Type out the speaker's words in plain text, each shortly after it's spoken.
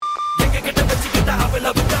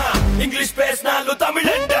English பேசினாலும்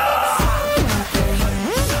தமிழண்டா.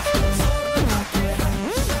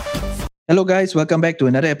 Hello guys, welcome back to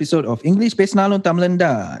another episode of English Pesnalon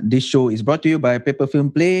Tamlanda. This show is brought to you by Paper Film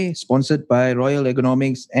Play, sponsored by Royal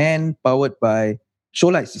Ergonomics and powered by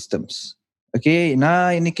Showlight Systems. Okay,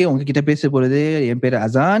 நான் இன்னைக்கு உங்ககிட்ட பேச போறது என் பேர்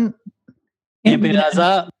அசான். என் பேர் ஆசா,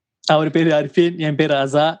 அவர் பேர் அர்ஃபின், என் பேர்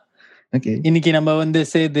ஆசா. Okay. இன்னைக்கு நம்ம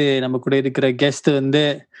சேர்ந்து நம்ம கூட இருக்கிற கெஸ்ட்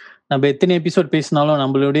நம்ம எத்தனை எபிசோட் பேசினாலும்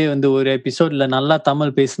நம்மளுடைய ஒரு எபிசோட்ல நல்லா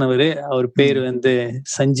தமிழ் பேசினவரு. அவர் பேர்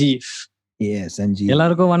சஞ்சீவ். சஞ்சீவ்.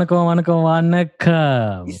 எல்லாருக்கும் வணக்கம் வணக்கம்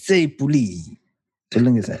வணக்கம். இசை புலி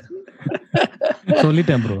சொல்லுங்க சார்.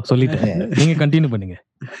 சொல்லிட்டேன் ப்ரோ, சொல்லிட்டேன். நீங்க கண்டினியூ பண்ணுங்க.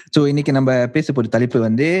 ஸோ இன்னைக்கு நம்ம பேச போற தலைப்பு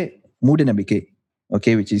மூட நம்பிக்கை.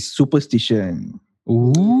 Okay, which is superstition.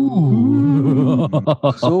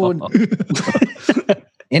 So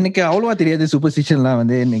எனக்கு அவ்வளவா தெரியாது சூப்பர்ஸ்டிஷன்லாம்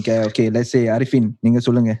எனக்கு. ஓகே, லெட்ஸ் சே அரிஃபின், நீங்க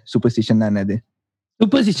சொல்லுங்க சூப்பர்ஸ்டிஷன் என்னது?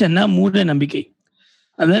 சூப்பர்ஸ்டிஷன்னா மூட நம்பிக்கை.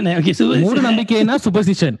 அதானே? ஓகே, மூட நம்பிக்கைனா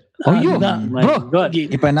சூப்பர்ஸ்டிஷன். ஐயோ ப்ரோ,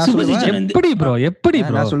 இப்ப நான் சொல்லுவேன். எப்படி ப்ரோ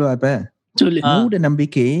நான் சொல்லுவேன். இப்ப சொல்லு. மூட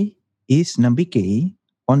நம்பிக்கை இஸ் நம்பிக்கை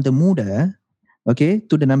on the மூட, ஓகே,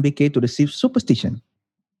 to the நம்பிக்கை to the superstition.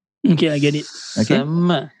 Okay, I get it. Okay,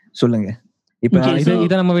 சொல்லுங்க. இப்ப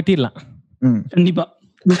இத நம்ம வெட்டிடலாம். கண்டிப்பா.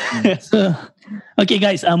 ஓகே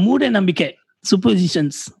गाइस, மூட நம்பிக்கை,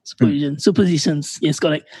 superstitions. Yes,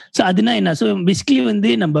 correct. சோ அதுனா என்ன? சோ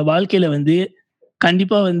பேசிக்கலி நம்ம வாழ்க்கையில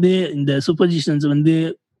கண்டிப்பா இந்த சூப்பர்ஸ்டிஷன்ஸ்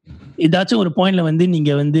ஏதாச்சும் ஒரு பாயிண்ட்ல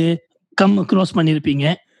நீங்க கம் கிராஸ் பண்ணிருப்பீங்க.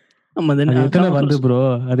 எத்தனை ப்ரோ,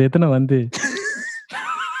 அது எத்தனை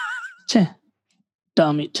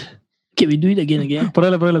damn it. Okay, we do it again.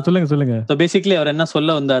 பரவாயில்ல, சொல்லுங்க. So basically அவர் என்ன சொல்ல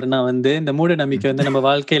வந்தாருன்னா இந்த மூட நம்பிக்கை நம்ம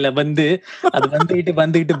வாழ்க்கையில அது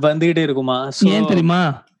வந்துகிட்டு இருக்குமா? ஏன் தெரியுமா?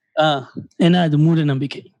 ஏன்னா அது மூட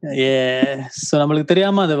நம்பிக்கை. சோ நம்மளுக்கு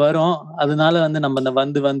தெரியாம அது வரும். அதனால நம்ம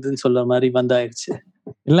அந்த வந்துன்னு சொல்ற மாதிரி வந்தாயிடுச்சு.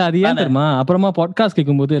 இல்ல, அது ஏன் தெரியுமா? அப்புறமா பாட்காஸ்ட்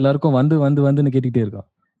கேட்கும்போது எல்லாருக்கும் வந்துன்னு கேட்டுக்கிட்டே இருக்கும்.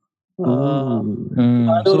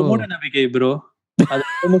 அது ஒரு மூட நம்பிக்கை ப்ரோ.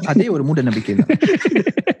 அதே ஒரு மூட நம்பிக்கை தான்.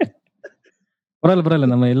 பரவாயில்ல,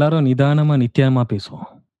 நம்ம எல்லாரும் நிதானமா நித்தியமா பேசுவோம்.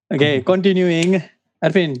 Okay, continuing.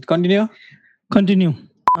 அர்ஃபின், கண்டினியூ.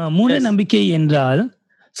 மூட நம்பிக்கை என்றால்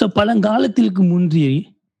சோ பழங்காலத்திற்கு முன்பு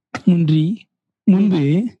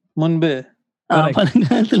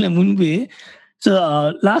பழங்காலத்துல முன்பு சோ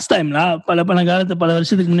லாஸ்ட் டைம்ல பழங்காலத்து பல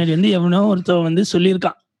வருஷத்துக்கு முன்னாடி எவனோ ஒருத்தவன்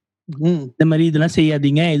சொல்லியிருக்கான், இந்த மாதிரி இதெல்லாம்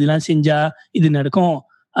செய்யாதீங்க, இதெல்லாம் செஞ்சா இது நடக்கும்,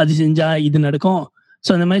 அது செஞ்சா இது நடக்கும்.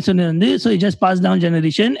 ஸோ அந்த மாதிரி சொன்னது so it just pass down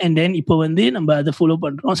generation. And then இப்போ நம்ம அதை ஃபாலோ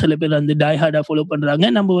பண்றோம். சில பேர் டை ஹார்டா ஃபாலோ பண்றாங்க.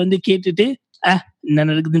 நம்ம கேட்டுட்டு என்ன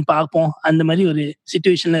நடக்குதுன்னு பார்ப்போம், அந்த மாதிரி ஒரு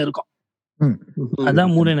சிச்சுவேஷன்ல இருக்கும்.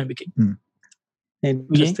 அதான் மூட நம்பிக்கை.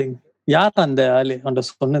 யார் அந்த ஆளு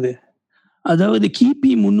சொன்னது? அதாவது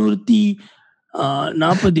கிபி 340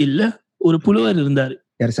 ஒரு புலவர் இருந்தாரு.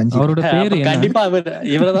 அவரோட பேரு கண்டிப்பா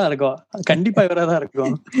இவரதான்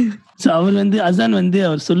இருக்கும். சோ அவர் அசான்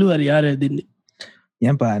அவர் சொல்லுவார் யாரு அதுன்னு.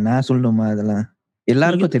 ஏன்பா நான் சொல்லணுமா? அதெல்லாம்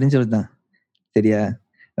எல்லாருக்கும் தெரிஞ்சதுதான், சரியா?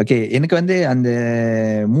 ஓகே, எனக்கு அந்த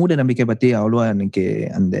மூட நம்பிக்கை பத்தி அவ்வளவா எனக்கு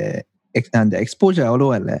அந்த எக்ஸ்போஜர்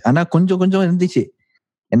அவ்வளவா இல்லை. ஆனா கொஞ்சம் இருந்துச்சு.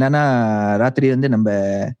 என்னன்னா, ராத்திரி நம்ம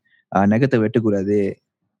நகத்தை வெட்டக்கூடாது,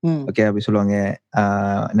 ஓகே, அப்படி சொல்லுவாங்க.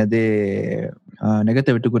 என்னது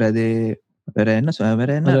நகத்தை வெட்டக்கூடாது, வேற என்ன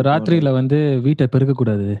ராத்திரியில வீட்டை பெருக்க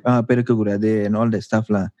கூடாது ஆல் தி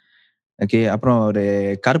ஸ்டஃப்லாம். ஓகே, அப்புறம் ஒரு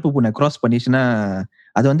கருப்பு பூனை கிராஸ் பண்ணிச்சுன்னா,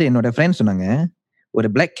 அது என்னோட ஃப்ரெண்ட் சொன்னாங்க, ஒரு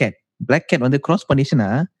பிளாக் கேட் கிராஸ் பண்ணிச்சுன்னா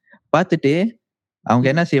பார்த்துட்டு அவங்க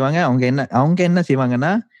என்ன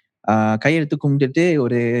செய்வாங்கன்னா கையெழுத்து கும்பிட்டுட்டு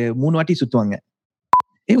ஒரு 3 வாட்டி சுத்துவாங்க.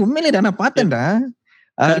 உண்மையிலே நான் பார்த்தேன்டா.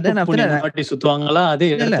 சுத்துவாங்களா? அதே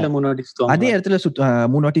இடத்துல 3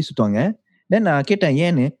 வாட்டி சுத்துவாங்க. தென் நான் கேட்டேன்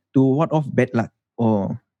ஏன்னு. To what of bad luck. Oh,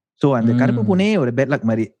 so அந்த கருப்பு பூனையே ஒரு பேட் லக்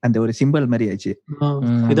மாதிரி, அந்த ஒரு சிம்பிள் மாதிரி ஆயிடுச்சு.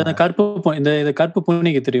 இந்த கருப்பு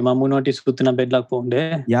பூனைக்கு தெரியுமா 3 வாட்டி சுத்தினா பேட் லக் போகுது?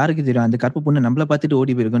 யாருக்கு தெரியும்? அந்த கருப்பு பூனை நம்மள பார்த்துட்டு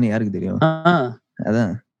ஓடி போயிருக்கும்னு யாருக்கு தெரியும்?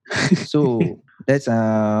 அதான். சோ தட்ஸ்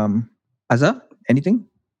அசா எனிதிங்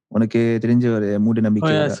உனக்கு தெரிஞ்ச ஒரு மூட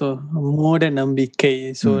நம்பிக்கை? மூட நம்பிக்கை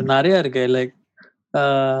நிறைய இருக்கு. லைக்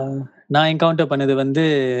நான் என்கவுண்டர் பண்ணது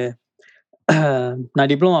நான்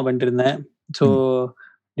டிப்ளமா பண்ணிட்டு இருந்தேன். ஸோ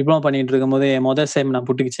டிப்ளமா பண்ணிட்டு இருக்கும் போது என் முதல் செம் நான்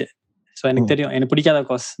புட்டுக்குச்சு. ஸோ எனக்கு தெரியும், எனக்கு பிடிக்காத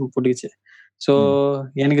கோர்ஸ் புட்டுக்குச்சு. ஸோ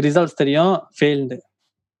எனக்கு ரிசல்ட்ஸ் தெரியும், ஃபெயில்டு.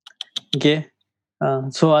 ஓகே,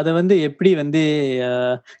 ஸோ அதை எப்படி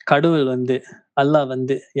கடவுள் அல்லாஹ்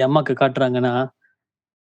என் அம்மாக்கு காட்டுறாங்கன்னா,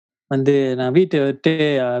 நான் வீட்டை விட்டு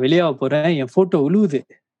வெளியாக போறேன், என் போட்டோ உழுவுது.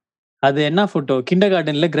 அது என்ன போட்டோ? கிண்டர்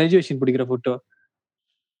கார்டன்ல கிராஜுவேஷன் பிடிக்கிற போட்டோ.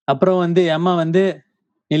 அப்புறம் என் அம்மா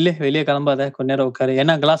இல்ல வெளியே கிளம்பாத கொஞ்ச நேரம் உட்காரு,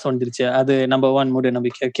 ஏன்னா கிளாஸ் வந்துருச்சு. அது நம்பர் 1 மூட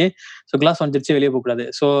நம்பிக்கை. ஓகே, ஸோ கிளாஸ் வந்துருச்சு, வெளியே போக கூடாது.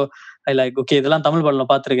 ஸோ ஐ லைக் ஓகே, இதெல்லாம் தமிழ்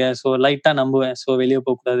படம் பார்த்துருக்கேன், ஸோ லைட்டா நம்புவேன். ஸோ வெளியே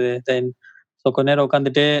போக கூடாது. தென் ஸோ கொஞ்ச நேரம்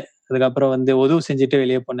உட்காந்துட்டு அதுக்கப்புறம் வந்து உதவு செஞ்சுட்டு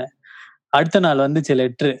வெளியே போனேன். அடுத்த நாள் வந்துச்சு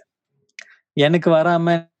லெட்ரு, எனக்கு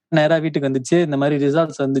வராம நேரா வீட்டுக்கு வந்துச்சு. இந்த மாதிரி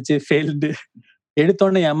ரிசல்ட்ஸ் வந்துச்சு, ஃபெயில்டு.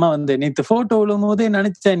 எடுத்தோடனே என் அம்மா வந்து நேத்து போட்டோ விழும் போதே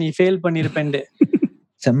நினைச்சேன் நீ ஃபெயில் பண்ணிருப்பேன்டு.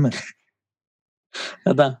 செம்ம.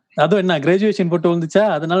 அதான் அதுவும் என்ன கிராஜுவேஷன் போட்டு விழுந்துச்சா,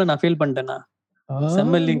 அதனால நான் ஃபெயில் பண்ணிட்டேனா.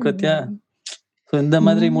 செம்ம லிங்க் பத்தியா. ஸோ இந்த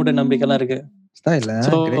மாதிரி மூட நம்பிக்கைலாம் இருக்கு.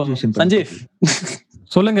 So, சஞ்சீவ்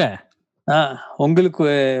சொல்லுங்க. உங்களுக்கு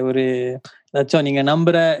ஒரு ஏதாச்சும் நீங்க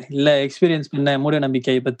நம்புற இல்ல எக்ஸ்பீரியன்ஸ் பண்ண மூட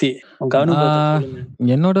நம்பிக்கை பத்தி உங்க அனுபவம்.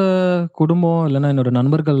 என்னோட குடும்பம் இல்லைன்னா என்னோட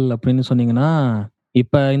நண்பர்கள் அப்படின்னு சொன்னீங்கன்னா,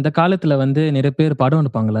 இப்ப இந்த காலத்துல வந்து நிறைய பேர் படம்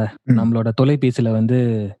எடுப்பாங்கல்ல, நம்மளோட தொலைபேசியில வந்து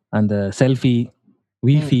அந்த செல்ஃபி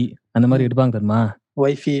வைஃபி அந்த மாதிரி எடுப்பாங்க தெரியுமா.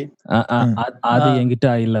 வைஃபி அது என்கிட்ட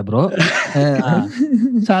இல்ல ப்ரோ.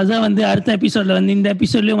 அதான் வந்து அடுத்த எபிசோட்ல வந்து இந்த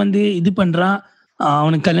எபிசோட்லயும் வந்து இது பண்றான்,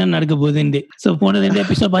 அவனுக்கு கல்யாணம் நடக்க போகுதுன்னு. சோ போன 2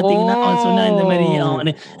 எபிசோட் பாத்தீங்கன்னா அவன் சொன்னா இந்த மாதிரி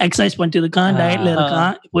அவன் எக்ஸசைஸ் பண்ணிட்டு இருக்கான், டயட்ல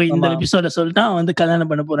இருக்கான். இப்போ இந்த எபிசோட சொல்லிட்டான் அவன் வந்து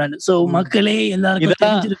கல்யாணம் பண்ண போறான்னு. சோ மக்களே எல்லாருக்கும்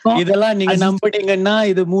தெரிஞ்சிருக்கும். இதெல்லாம் நீங்க நம்பிட்டீங்கன்னா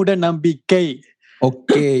இது மூட நம்பிக்கை.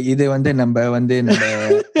 ஓகே, இது வந்து நம்ம வந்து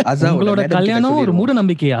உங்களோட கல்யாணம் ஒரு மூட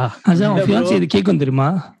நம்பிக்கையா? அதான் ஃபியான்சி இது கேக்கும் தெரியுமா?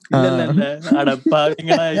 இல்ல அட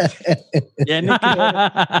பாவீங்களா,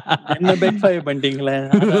 என்ன பெட் ஃபைவ் பண்ணிட்டீங்களே.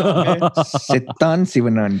 செத்தான்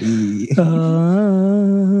சிவனாண்டி.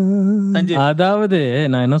 அதாவது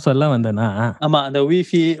நான் என்ன சொல்ல வந்தேன்னா, ஆமா அந்த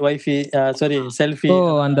வைஃபி சாரி செல்ஃபி,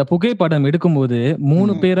 அந்த புகைப்படம் எடுக்கும்போது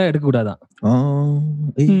 3 பேரா எடுக்க கூடாதான்.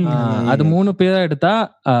 அது 3 பேரா எடுத்தா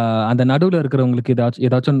அந்த நடுவுல இருக்கிறவங்களுக்கு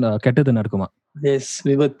ஏதாச்சும் கெட்டது நடக்குமா? எஸ்,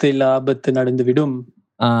 விபத்து இல்ல ஆபத்து நடந்து விடும்.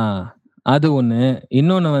 அது ஒண்ணு.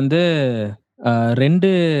 இன்னொன்னு வந்து 2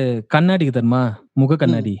 கண்ணாடிக்கு தெரியுமா, முக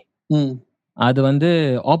கண்ணாடி, அது வந்து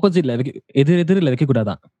ஆப்போசிட்ல எதிரில வைக்க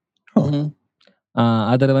கூடாதான்.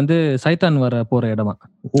 அதுல வந்து சைத்தான் வர போற இடமா.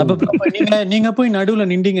 நீங்க போய் நடுவுல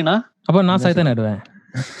நின்றீங்கன்னா அப்ப நான் சைத்தான் ஆயிடுவேன்.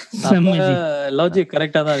 லாஜிக்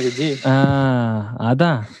கரெக்டா தான் இருக்கு ஜி.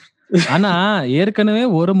 அதான். ஆனா ஏற்கனவே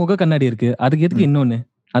ஒரு முக கண்ணாடி இருக்கு, அதுக்கு எதுக்கு இன்னொன்னு?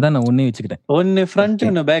 அதான் நான் ஒன்னே வச்சுக்கிட்டேன். ஒன்னு ஃப்ரண்ட்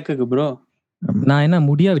ஒன்னு பேக்குக்கு ப்ரோ. நான் என்ன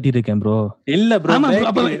முடியா வெட்டிட்டு இருக்கேன் ப்ரோ? இல்ல ப்ரோ,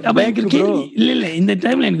 இல்ல இந்த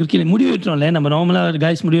டைம்ல எனக்கு கீழே முடி வெட்டுறோம்ல, நம்ம நார்மலா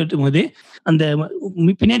கைஸ் முடி வெட்டும் போது அந்த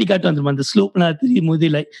பின்னாடி காட்டு வந்துரும், அந்த ஸ்லோப்லாம் தெரியும்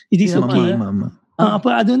போது லைக் இது ஓகே. அப்ப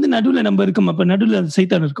அது வந்து நடுவுல நம்ம இருக்குமா? அப்ப நடுவுல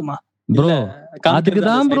சைத்தான் இருக்குமா ப்ரோ?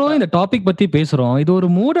 அதுக்குதான் ப்ரோ இந்த டாபிக் பத்தி பேசுறோம். இது ஒரு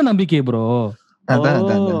மூட நம்பிக்கை ப்ரோ.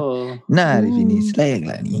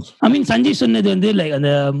 சஞ்சய் சொன்னது வந்து லைக்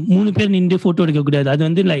அந்த 3 பேர் நின்று போட்டோ எடுக்க கூடாது. அது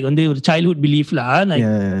வந்து லைக் வந்து ஒரு சைல்ட்ஹுட் பிலீஃப்ல லைக்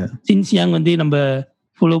சின்ஸ் யங் வந்து நம்ம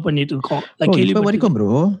ஃபாலோ பண்ணிட்டு இருக்கோம். இப்ப வரைக்கும் ப்ரோ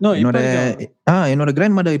என்னோட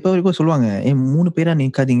கிராண்ட் மதர் இப்ப வரைக்கும் சொல்லுவாங்க, 3 பேரா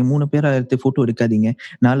நிக்காதீங்க, 3 பேரா எடுத்து போட்டோ எடுக்காதீங்க,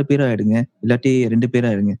 4 பேரா எடுங்க, இல்லாட்டி 2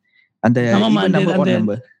 பேரா எடுங்க.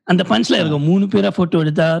 அந்த பஞ்ச்ல இருக்கும் 3 பேரா போட்டோ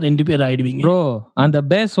எடுத்தா 2 பேர் ஆயிடுவீங்க ப்ரோ. அந்த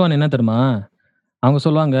பேஸ் ஒன் என்ன தெரியுமா, அவங்க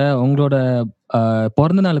சொல்லுவாங்க உங்களோட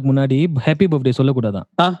பிறந்த நாளுக்கு முன்னாடி ஹாப்பி பர்த்டே சொல்லக்கூடாதான்.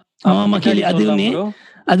 ஆமா கேள்வி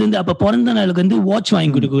அது வந்து அப்ப பிறந்த நாளுக்கு வந்து வாட்ச்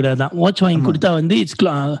வாங்கி கொடுக்க கூடாதான். வாட்ச் வாங்கி கொடுத்தா வந்து it's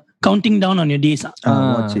counting down on your days.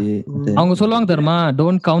 அவங்க சொல்லுவாங்க தெரியுமா,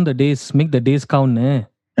 don't count the days, make the days count.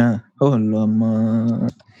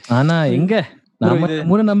 ஆனா எங்க நம்ம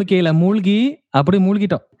மூட நம்பிக்கையில மூழ்கி அப்படி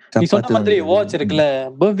மூழ்கிட்டோம். நீ சொன்ன மாதிரி வாட்ச் இருக்குல்ல,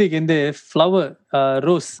 பர்த்டேக்கு வந்து ஃப்ளவர்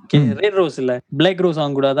ரோஸ், ரெட் ரோஸ் இல்ல பிளாக் ரோஸ்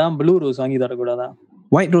வாங்க கூடாதான், ப்ளூ ரோஸ் வாங்கி தர கூடாதான்.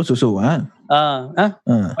 ஒயிட் ரோஸ்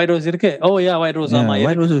ஒயிட் ரோஸ் இருக்கு. ஓ யா ஒயிட் ரோஸ். ஆமா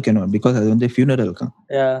ஒயிட் ரோஸ் கேனோ பிகாஸ் அது வந்து ஃபியூனரல் இருக்கும்.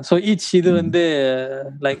 யா சோ ஈச் இது வந்து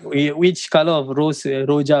like which color of rose,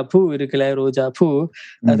 ரோஜா பூ இருக்குல, ரோஜா பூ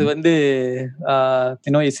அது வந்து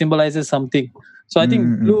you know it symbolizes something. So I think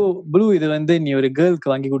blue இது வந்து நீ ஒரு கேர்ளுக்கு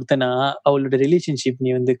வாங்கி கொடுத்தனா அவளோட ரிலேஷன்ஷிப் நீ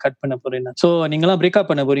வந்து கட் பண்ண போறேன்னா, சோ நீங்கலாம் பிரேக் அப்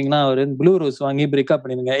பண்ண போறீங்கன்னா ஒரு ப்ளூ ரோஸ் வாங்கி பிரேக் அப்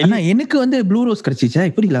பண்ணிடுங்க. ஆனா எனக்கு வந்து ப்ளூ ரோஸ் கிடைச்சிச்சா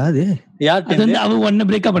இப்படில அது யார்ட்ட வந்து அவ ஒண்ணு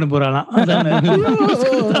பிரேக் அப் பண்ண போறானா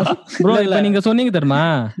ப்ரோ? இப்ப நீங்க சொன்னீங்க தெரியுமா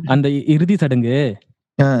அந்த இறுதி சடங்கு,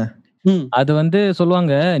 அது வந்து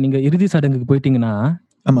சொல்லுவாங்க நீங்க இறுதி சடங்குக்கு போயிட்டீங்கன்னா,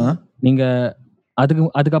 ஆமா நீங்க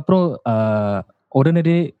அதுக்கப்புறம் உடனே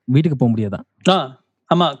வீட்டுக்கு போக முடியாதான்.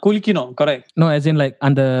 ஆமா குளிக்கணும். Correct. No as in like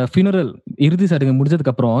அந்த funeral இறுதி சடங்கு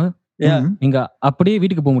முடிஞ்சதுக்கு அப்புறம் நீங்க அப்படியே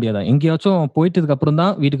வீட்டுக்கு போக முடியாதா? எங்கேயாச்சும் போயிட்டதுக்கு அப்புறம்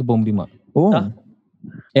தான் வீட்டுக்கு போக முடியுமா?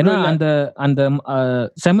 ஏன்னா அந்த அந்த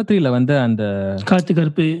செமெட்ரியில வந்து அந்த காத்து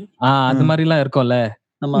கருப்பு அந்த மாதிரி எல்லாம் இருக்கும்ல,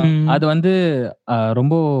 அது வந்து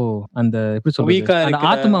ரொம்ப அந்த எப்படி சொல்றது, அந்த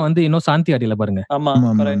ஆத்மா வந்து இன்னும் சாந்தி அடையல பாருங்க.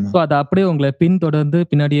 அது அப்படியே உங்களை பின்தொடர்ந்து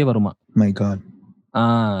பின்னாடியே வருமா? My God.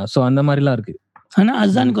 சோ அந்த மாதிரி எல்லாம் இருக்கு. ஆனா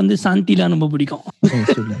அசானுக்கு வந்து சாந்திலாம் ரொம்ப பிடிக்கும்.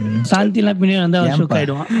 சாந்திலாம் பின்னாடி வந்தா அவர் ஷோக்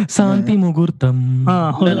ஆயிடுவான். சாந்தி முகூர்த்தம்.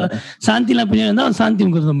 சாந்திலாம் பின்னாடி வந்தா அவன் சாந்தி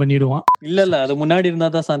முகூர்த்தம் பண்ணிடுவான். இல்ல அது முன்னாடி இருந்தா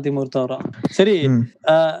தான் சாந்தி முகூர்த்தம் வரும். சரி,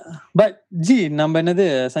 பட் ஜி நம்ம என்னது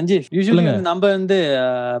சஞ்சீவ், யூசுவலி நம்ம வந்து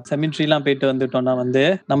செமிட்ரி எல்லாம் போயிட்டு வந்துட்டோம்னா வந்து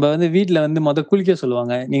நம்ம வந்து வீட்டுல வந்து குளிக்க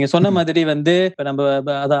சொல்லுவாங்க. நீங்க சொன்ன மாதிரி வந்து நம்ம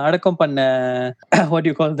அத அடக்கம் பண்ண what do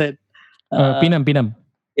you call that? பிணம்.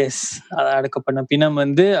 எஸ், அத அடக்கம் பண்ண பிணம்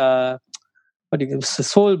வந்து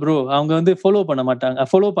சோல் ப்ரோ அவங்க வந்து ஃபாலோ பண்ண மாட்டாங்க.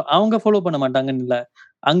 அவங்க ஃபாலோ பண்ண மாட்டாங்கன்னு இல்ல,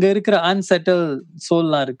 அங்க இருக்கிற அன்செட்டில்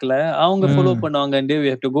சோல்லாம் இருக்குல்ல அவங்க ஃபாலோ பண்ணுவாங்க. we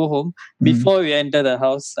have to go home before we enter the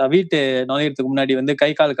house. வீட்டு நுழையறதுக்கு முன்னாடி வந்து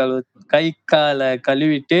கை காலை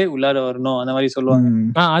கழுவிட்டு உள்ளார வரணும் அந்த மாதிரி சொல்லுவாங்க.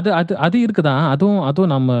 அது இருக்குதான்.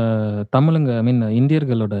 அதுவும் நம்ம தமிழுங்க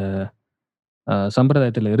இந்தியர்களோட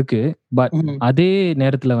சம்பிரதாயத்துல இருக்கு. பட் அதே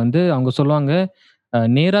நேரத்துல வந்து அவங்க சொல்லுவாங்க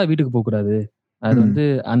நேரா வீட்டுக்கு போக கூடாது, அது வந்து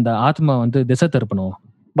அந்த ஆத்மா வந்து திசை திருப்பணும்.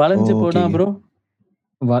 வளைஞ்சு போனா ப்ரோ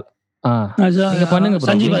நீங்க பண்ணுங்க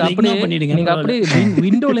ப்ரோ, நீங்க அப்படியே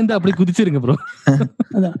விண்டோல இருந்து அப்படியே குதிச்சிருங்க ப்ரோ.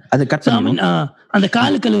 அது கட் பண்ணணும். அந்த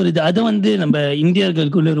கால் கழுவுறது அது வந்து நம்ம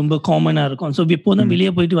இந்தியர்களுக்குள்ள ரொம்ப காமனா இருக்கும். சோ எப்போதும்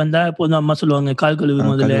வெளியே போயிட்டு வந்தா எப்போதும் அம்மா சொல்லுவாங்க கால் கழுவு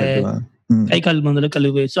முதல்ல, கை கால் முதல்ல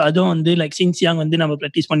கழுவு. சோ அதுவும் வந்து லைக் சின்சியாங் வந்து நம்ம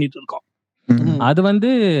பிராக்டிஸ் பண்ணிட்டு இருக்கோம். அது வந்து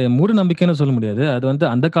மூட நம்பிக்கைன்னு சொல்ல முடியாது. அது வந்து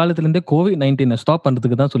அந்த காலத்துல இருந்தே COVID-19 ஸ்டாப்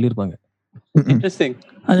பண்றதுக்கு தான் சொல்லிருப்பாங்க. இன்ட்ரெஸ்டிங்.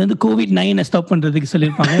 அது வந்து COVID-9 ஸ்டாப் பண்றதுக்கு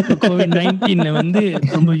சொல்லிருப்பாங்க. இப்போ COVID-19 வந்து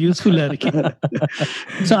ரொம்ப யூஸ்ஃபுல்லா இருக்கு.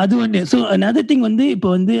 சோ அது வந்து சோ another thing வந்து இப்போ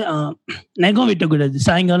வந்து நகம் வெட்டக்கூடாது.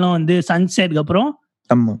 சாயங்காலம் வந்து சன்செட்க்கு அப்புறம்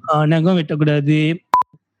நகம் வெட்டக்கூடாது,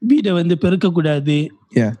 வீடை வந்து பெருக்கக்கூடாது.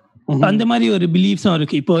 அந்த மாதிரி ஒரு பிலீஃப்ஸும்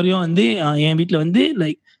இருக்கு. இப்போ வரையும் வந்து என் வீட்டுல வந்து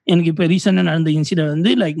லைக் எனக்கு இப்போ ரீசெண்டா நடந்த இன்சிடென்ட்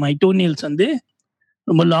வந்து லைக் மை டோநெயில்ஸ் வந்து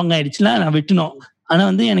ரொம்ப லாங் ஆயிடுச்சுல, நான் வெட்டணும். ஆனா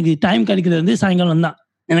வந்து எனக்கு டைம் கிடைக்கிறது வந்து சாயங்காலம் தான்.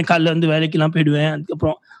 எனக்கு காலைல வந்து வேலைக்கெல்லாம் போயிடுவேன்.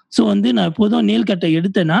 அதுக்கப்புறம் ஸோ வந்து நான் எப்போதும் நெயில் கட்டை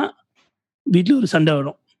எடுத்தேன்னா வீட்டில் ஒரு சண்டை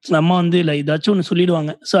வரும். அம்மா வந்து லைக் ஏதாச்சும் ஒன்று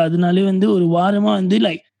சொல்லிடுவாங்க. ஸோ அதனாலே வந்து ஒரு வாரமா வந்து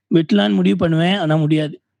லைக் வெட்டலான்னு முடிவு பண்ணுவேன், ஆனா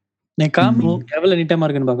முடியாது. எவ்வளவு நீட்டமா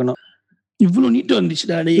இருக்குன்னு பார்க்கணும். இவ்வளவு நீட்டம்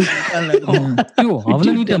வந்துச்சுடா.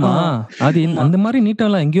 அவ்வளவு நீட்டமா? அது அந்த மாதிரி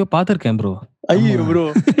நீட்டம்லாம் எங்கேயோ பாத்திருக்கேன் ப்ரோ. ஐயோ ப்ரோ,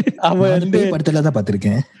 அவன் வந்து படத்துல தான்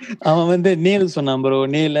பாத்திருக்கேன். அவன் வந்து நேல் சொன்னான் ப்ரோ.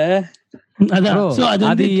 நேல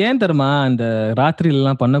அது ஏன் தெரியுமா அந்த ராத்திரில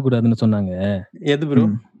எல்லாம் பண்ணக்கூடாதுன்னு சொன்னாங்க? எது ப்ரோ?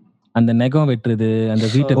 அந்த நகம் வெட்டுறது, அந்த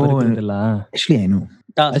வீட்டை பெருக்கிறது எல்லாம்.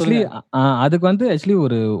 அதுக்கு வந்து ஆக்சுவலி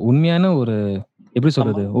ஒரு உண்மையான ஒரு எப்படி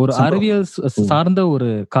சொல்றது, ஒரு அறிவியல் சார்ந்த ஒரு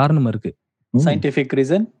காரணம் இருக்கு. Scientific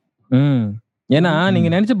reason. ஏன்னா நீங்க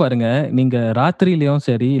நினைச்சு பாருங்க, நீங்க ராத்திரிலயும்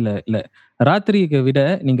சரி இல்ல ராத்திரிக்கு விட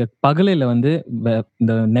நீங்க பகலையில வந்து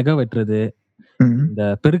இந்த நெகை வெட்டுறது இந்த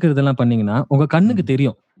பெருக்குறது எல்லாம் பண்ணீங்கன்னா உங்க கண்ணுக்கு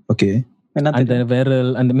தெரியும். ஓகே, அந்த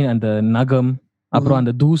விரல் அந்த நகம் அப்புறம்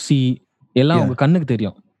அந்த தூசி எல்லாம் உங்க கண்ணுக்கு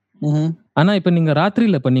தெரியும். ஆனா இப்ப நீங்க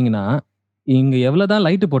ராத்திரியில பண்ணீங்கன்னா இங்க எவ்வளவுதான்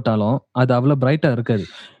லைட் போட்டாலும் அது அவ்வளவு பிரைட்டா இருக்காது.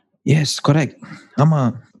 Yes, correct. ஆமா,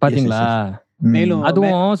 பாத்தீங்களா? மேலும்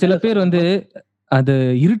அதுவும் சில பேர் வந்து அது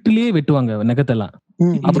இருட்டிலேயே வெட்டுவாங்க நெகத்தெல்லாம்.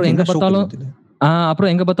 அப்புறம்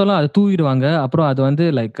எங்க பார்த்தாலும் அதை தூவிடுவாங்க. அப்புறம் அது வந்து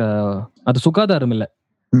லைக் அது சுகாதாரம் இல்ல,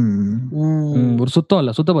 ஒரு சுத்தம்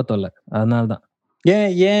இல்ல, சுத்தபத்தம் இல்ல. அதனாலதான்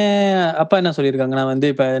ஏன் அப்பா என்ன சொல்லியிருக்காங்கன்னா வந்து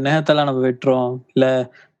இப்ப நெகத்தெல்லாம் நம்ம வெட்டுறோம் இல்ல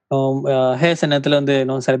ஹேர் நேரத்துல வந்து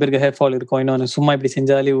இன்னும் சில பேருக்கு ஹேர் ஃபால் இருக்கும், இன்னொன்னு சும்மா இப்படி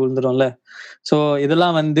செஞ்சாலே விழுந்துடும்ல. சோ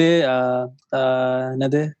இதெல்லாம் வந்து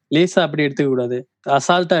என்னது லேசா அப்படி எடுத்துக்க கூடாது,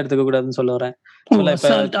 அசால்ட்டா எடுத்துக்க கூடாதுன்னு சொல்ல வரேன்.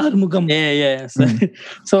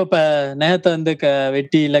 சோ இப்ப நகத்தை வந்து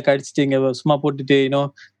வெட்டி இல்ல கடிச்சிட்டு இங்க சும்மா போட்டுட்டு இன்னும்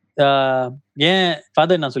ஏன்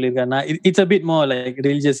ஃபாதர் என்ன சொல்லியிருக்காருன்னா it's a bit more like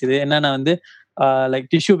religious. இது என்னன்னா வந்து லைக்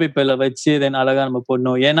டிஷ்யூ பேப்பர்ல வச்சு தென் அழகா நம்ம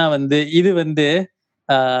போடணும். ஏன்னா வந்து இது வந்து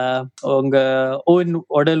உங்க ஓன்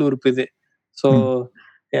உடல் உறுப்பு இது. So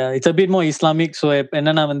it's a bit more Islamic. So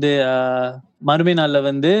என்னன்னா வந்து மறுமை நாள்ல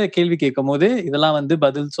வந்து கேள்வி கேட்கும் போது இதெல்லாம் வந்து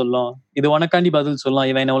பதில் சொல்லும், இது உனக்காண்டி பதில் சொல்லும்,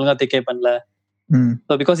 இவன் என்ன ஒழுங்கா தேக்கே பண்ணல.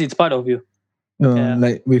 So because it's part of you.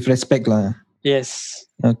 Like with respect lah. Yes.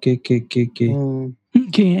 Okay.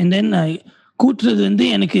 Okay, and then கூட்டுறது வந்து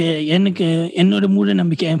எனக்கு என்னோட மூட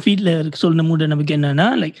நம்பிக்கை, என் ஃபீல்ட்ல சொல்ற மூட நம்பிக்கை என்னன்னா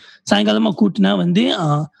லைக் சாயங்காலமா கூட்டினா வந்து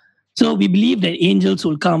so we believe that angels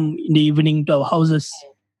will come in the evening to our houses.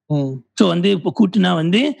 So வந்து இப்போ கூட்டினா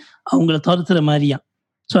வந்து அவங்கள துரத்துற மாதிரியா.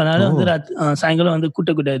 ஸோ அதனால வந்து சாயங்காலம் வந்து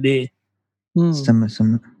கூட்டக்கூடாது.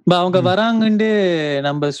 அவங்க வராங்கன்னு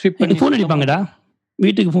நம்ம ஸ்வீப் பண்ணி ஃபோன் அடிப்பாங்கடா,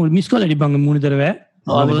 வீட்டுக்கு ஃபோன் மிஸ் கால் அடிப்பாங்க 3 தடவை.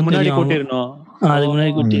 அதுக்கு முன்னாடி கூட்டிடணும்.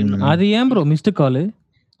 அது ஏன் ப்ரோ மிஸ்டு கால்?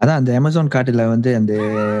 அதான் அந்த அமேசான் கார்டுல வந்து அந்த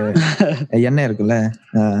எண்ணெய் இருக்குல்ல,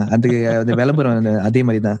 அதுக்கு அது விளம்பரம் அதே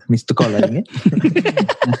மாதிரி தான் மிஸ்டு கால்.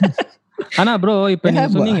 ஆனா ப்ரோ இப்ப நீங்க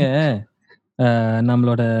சொன்னீங்க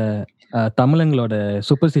நம்மளோட தமிழங்களோட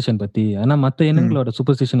சூப்பர்ஸ்டிஷன் பத்தி. ஆனா மத்த இனங்களோட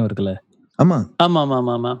சூப்பர்ஸ்டிஷனும் இருக்குல்ல. ஆமா ஆமா ஆமா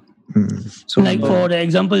ஆமா ஆமா. லைக் ஃபார்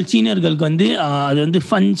எக்ஸாம்பிள் சீனர்களுக்கு வந்து அது வந்து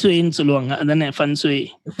ஃபன் சுயின்னு சொல்லுவாங்க. அதானே ஃபன் சுய்,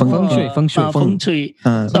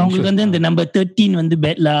 அவங்களுக்கு வந்து இந்த நம்பர் 13 வந்து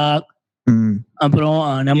பேட் லாக், அப்புறம்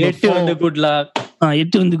நம்பர் 8 வந்து குட் லாக்,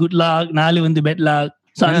 8 வந்து குட் லாக், 4 வந்து பேட் லாக்.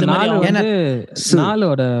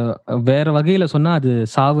 நாளோட வேற வகையில சொன்னா அது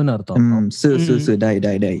சாவுன்னு அர்த்தம்.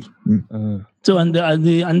 சோ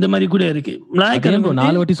அந்த மாதிரி கூட இருக்கு.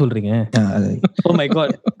 4 வாட்டி சொல்றீங்க. Oh my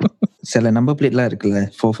God. சில நம்பர் பிளேட்லாம் இருக்குல்ல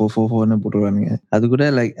 4444ன்னு போட்டுருவானுங்க. அது கூட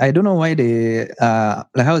like I don't know why they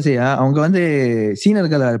how to say அவங்க வந்து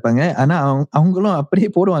சீனியர்களா இருப்பாங்க. ஆனா அவங்களும் அப்படியே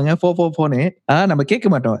போடுவாங்க 444ன்னு. ஆனா நம்ம கேட்க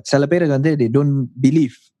மாட்டோம். சில பேருக்கு வந்து they don't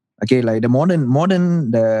believe. Okay, like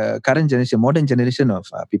the current generation of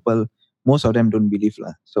people, most of them don't believe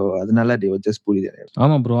lah. So அதனால they will just put it there.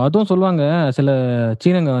 ஆமா ப்ரோ, அதுவும் சொல்லுவாங்க. சில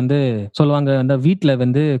சீனங்க வந்து சொல்லுவாங்க அந்த வீட்ல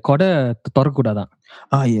வந்து கொடை திறக்க கூடாதான்.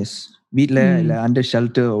 Yes, வீட்ல இல்ல அண்டர்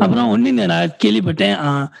ஷெல்டர். அப்புறம் ஒண்ணு நான் கேள்விப்பட்டேன்,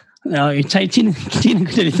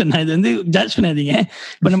 இது வந்து ஜட்ஜ் பண்ணாதீங்க.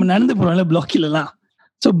 இப்ப நம்ம நடந்து போறோம்ல பிளாக்கில எல்லாம்,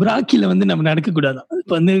 சோ பிராக்கில வந்து நம்ம நடக்க கூடாதான்.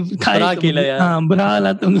 இப்ப வந்து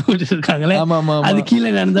பிராலாம் தொங்க போட்டு இருக்காங்களே, அது கீழே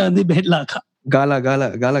நடந்தா வந்து பெட்லாக்கா. காலா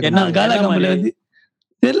கம்பல வந்து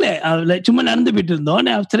தெரியல, சும்மா நடந்து போயிட்டு இருந்தோம்.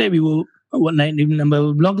 நம்ம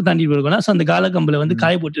பிளாக் தாண்டி போயிருக்கோம்னா அந்த கால கம்பல வந்து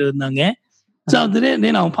காய போட்டு இருந்தாங்க. சோ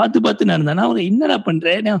அவன் பார்த்து நடந்தானா, அவங்க என்னடா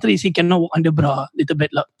பண்றேன்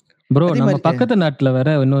ப்ரோ. நம்ம பக்கத்து நாட்டுல வேற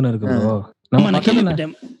இன்னொன்னு இருக்கு ப்ரோ. நம்ம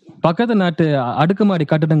பக்கத்து நாட்டு அடுக்குமாடி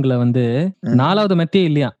கட்டடங்களை வந்து 4வது மெத்தே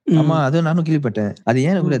இல்லையா? ஆமா, அது நானும் கேள்விப்பட்டேன். அது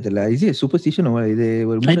ஏன்னு கூட தெரியல. இது சூப்பர்ஸ்டிஷன். இது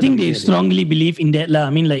ஒரு I think they strongly believe in that la.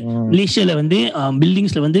 I mean like Malaysiaல வந்து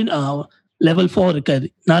பில்டிங்ஸ்ல வந்து level 4 இருக்காது,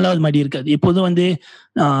 4வது மாடி இருக்காது. எப்போதும் வந்து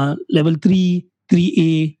level 3,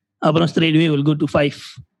 3A, அப்புறம் straightway will go to 5.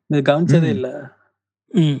 இது கவனிச்சதே இல்ல.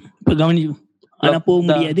 இப்ப கவனி. ஆனா போக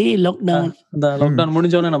முடியாதே, லாக்டவுன்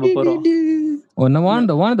முடிஞ்சோனே நம்ம போறோம். one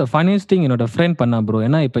of the funniest thing என்னோட ஃப்ரெண்ட் பண்ணா ப்ரோ.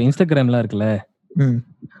 ஏன்னா இப்ப இன்ஸ்டாகிராம்லாம் இருக்குல்ல,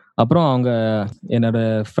 அப்புறம் அவங்க என்னோட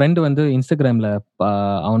ஃப்ரெண்ட் வந்து இன்ஸ்டாகிராம்ல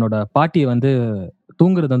அவனோட பாட்டியை வந்து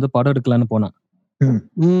தூங்குறது வந்து படம் எடுக்கலான்னு போனான்.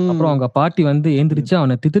 அப்புறம் அவங்க பாட்டி வந்து ஏந்திரிச்சு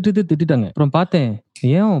அவனை திட்டிட்டாங்க. அப்புறம் பார்த்தேன்,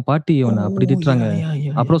 ஏன் பாட்டி அவனை அப்படி திட்டுறாங்க?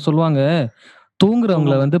 அப்புறம் சொல்லுவாங்க,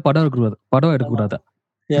 தூங்குறவங்களை வந்து படம் எடுக்கக்கூடாதா.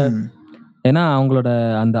 ஏன்னா அவங்களோட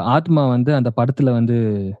அந்த ஆத்மா வந்து அந்த படத்துல வந்து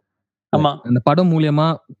அந்த படம் மூலியமா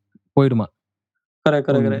போயிடுமா.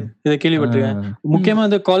 இதை கேள்விப்பட்டிருக்கேன். முக்கியமா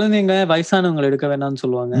அந்த குழந்தைங்க வயசானவங்களை எடுக்க வேணாம்னு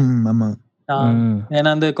சொல்லுவாங்க. ஏன்னா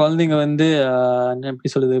அந்த குழந்தைங்க வந்து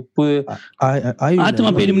எப்படி சொல்லுது,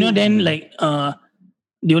 ஆத்மா போயிடும். then like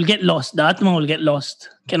they will get lost, the atma will get lost,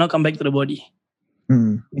 cannot come back to the body.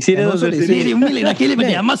 நான்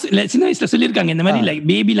கேள்விப்பட்டேன். அம்மா சின்ன வயசுல சொல்லிருக்காங்க இந்த மாதிரி லைக்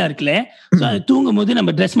பேபிலாம் இருக்குல்ல, சோ அது தூங்கும் போது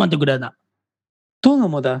நம்ம ட்ரெஸ் மாத்த கூடாதான்.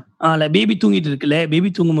 தூங்கும் போதா? லைக் பேபி தூங்கிட்டு இருக்குல்ல, பேபி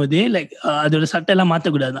தூங்கும் போது லைக் அதோட சட்டை எல்லாம் மாத்த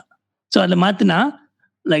கூடாதான். சோ அதுல மாத்தினா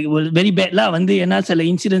லைக் வெரி பேட்லா வந்து ஏன்னா சில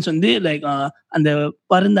இன்சிடென்ட்ஸ் வந்து லைக் அந்த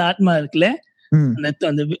பறந்த ஆத்மா இருக்குல்ல,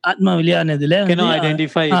 அந்த ஆத்மா வெளியானதுல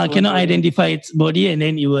cannot identify its body and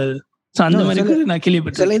then you will. So அந்த மாதிரி நான்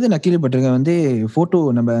கேள்விப்பட்டேன். சில இது நான் கேள்விப்பட்டிருக்கேன். வந்து போட்டோ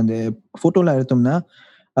நம்ம அந்த போட்டோல எடுத்தோம்னா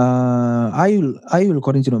ஆயுள்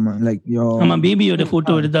குறைஞ்சிருமா. லைக் ஆமா, பேபியோட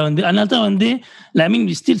போட்டோ எடுத்தா வந்து அதனால தான் வந்து ஐ மீன்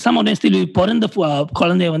still some of them still பிறந்த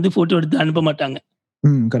குழந்தைய வந்து போட்டோ எடுத்து அனுப்ப மாட்டாங்க.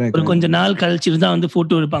 ஒரு கொஞ்ச நாள் கழிச்சு தான் வந்து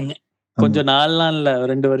போட்டோ எடுப்பாங்க. கொஞ்ச நாள்லாம் இல்ல,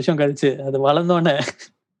 2 வருஷம் கழிச்சு அது வளர்ந்தோடனே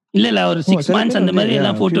இல்ல ஒரு 6 months அந்த மாதிரி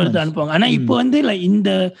எல்லாம் போட்டோ எடுத்து அனுப்புவாங்க. ஆனா இப்போ வந்து இந்த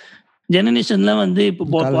ஜெனரேஷன்ல வந்து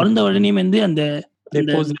இப்போ பிறந்த உடனே வந்து அந்த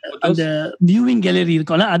வியூவிங் கேலரி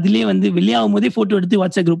இருக்கும்ல, அதுலயே வந்து வெளியாகும் போதே போட்டோ எடுத்து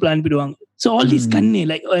வாட்ஸ்அப் குரூப்ல அனுப்பிடுவாங்க. சோ ஆல் தீஸ் கண்ணு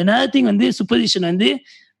லைக் another thing வந்து சூப்பர்ஸ்டிஷன் வந்து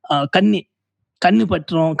கண்ணு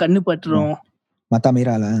பற்றும் மத்த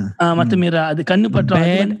மீரா அது கண்ணு பற்றும்,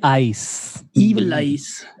 bad ice, evil ice,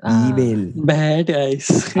 bad ice.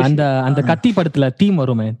 அந்த கத்தி படத்துல தீம்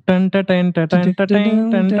வருமே,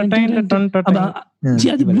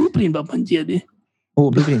 அது ப்ளூ பிரிண்ட் பாப்பாஞ்சி. அது ப்ளூ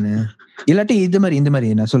பிரிண்ட் இல்லாட்டி இந்த மாதிரி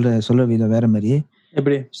நான் சொல்ற விதம் வேற மாதிரி.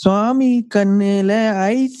 எப்படி சுவாமி கண்ணுல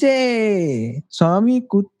ஐசே சுவாமி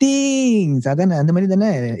குத்தி அதானே, அந்த மாதிரி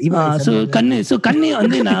தானே. கண்ணு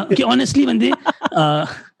வந்து நான் honestly வந்து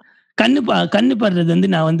கண்ணு படுறது வந்து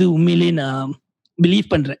நான் வந்து உண்மையிலேயே நான் பிலீவ்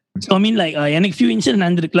பண்றேன். ஸோ ஐ மீன் லைக் எனக்கு ஃபியூ இன்சிடென்ட்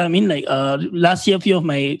நடந்திருக்கலாம். ஐ mean like last year few of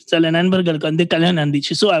my சில நண்பர்களுக்கு வந்து கல்யாணம்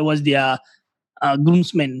நடந்துச்சு. So I was their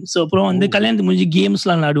groomsmen. So அப்புறம் வந்து கல்யாணத்துக்கு முடிஞ்சு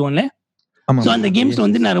கேம்ஸ்லாம் விளையாடுவோம்ல. ஸோ அந்த கேம்ஸ்ல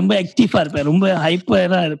வந்து நான் ரொம்ப ஆக்டிவா இருப்பேன், ரொம்ப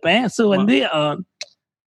ஹைப்பரா இருப்பேன். ஸோ வந்து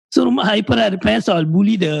ரொம்ப ஹைப்பரா இருப்பேன். So I'll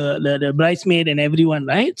bully the bridesmaid and everyone,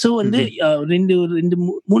 right? So வந்து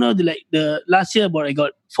மூணாவது like the last year I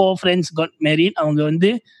got 4 friends got married. அவங்க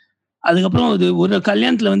வந்து அதுக்கப்புறம் ஒரு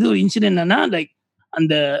கல்யாணத்துல வந்து ஒரு இன்சிடென்ட் என்னன்னா லைக்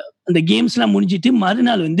அந்த அந்த கேம்ஸ்லாம் முடிஞ்சிட்டு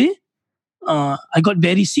மறுநாள் வந்து I got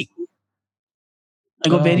very sick. I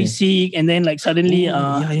got very sick, and then like suddenly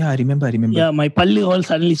I remember yeah, my pallu all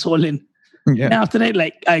suddenly swollen. And after that,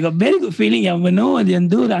 like I got very good feeling. அது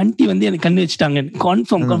வந்து ஒரு ஆன்ட்டி வந்து எனக்கு கண்ணு வச்சுட்டாங்க.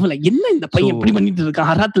 கன்ஃபார்ம் like என்ன இந்த பையன் எப்படி பண்ணிட்டு இருக்கான்,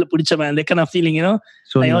 ஹராத்துல பிடிச்சவன், அந்த kind of feeling, you know,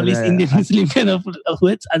 like all these Indian Muslim kind of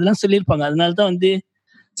words அதெல்லாம் சொல்லியிருப்பாங்க. அதனால தான் வந்து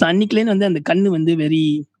அன்னைக்குலேன்னு வந்து அந்த கண்ணு வந்து வெரி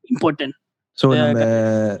இம்பார்ட்டன்ட். ஸோ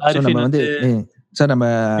நம்ம வந்து சார் நம்ம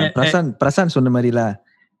பிரசாந்த் சொன்ன மாதிரில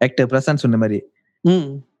ஆக்டர் பிரசாந்த் சொன்ன மாதிரி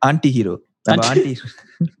ஆன்டி ஹீரோ,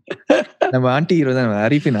 நம்ம ஆன்டி ஹீரோ தான்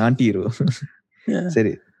அரிஃபின் ஆன்டி ஹீரோ.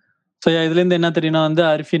 சரி. ஸோ இதுல இருந்து என்ன தெரியும்னா வந்து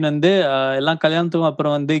அரிஃபின் வந்து எல்லாம் கல்யாணத்துக்கும்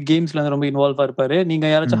அப்புறம் வந்து கேம்ஸ்ல வந்து ரொம்ப இன்வால்வ் இருப்பாரு. நீங்க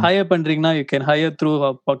யாராச்சும் ஹையர் பண்றீங்கன்னா you can higher through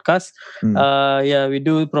podcast. we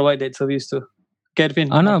do provide that service to Kerfin.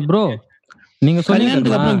 ஆனா ப்ரோ நீங்க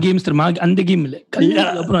கல்யாணத்துக்கு அப்புறம் கேம்ஸ் தெரியுமா? அந்த கேம் இல்ல,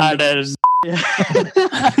 கல்யாணத்துக்கு அப்புறம்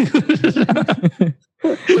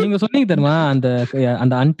நீங்க சொன்னீங்க தெரியுமா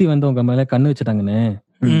அந்த ஆன்ட்டி வந்து உங்க மேல கண்ணு வச்சுட்டாங்கன்னு.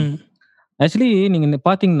 ஆக்சுவலி நீங்க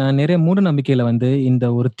பாத்தீங்கன்னா நிறைய மூட நம்பிக்கையில வந்து இந்த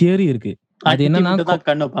ஒரு தியரி இருக்கு. அது என்னன்னா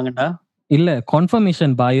கண்ணு வைப்பாங்கடா இல்ல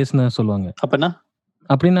கன்ஃபர்மேஷன் பயாஸ்னு சொல்லுவாங்க.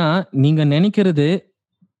 அப்படின்னா நீங்க நினைக்கிறது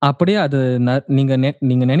அப்படியே அது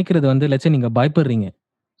நீங்க நினைக்கிறது வந்து லட்சம் நீங்க பயப்படுறீங்க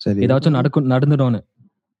ஏதாச்சும் நடந்துடும்னு.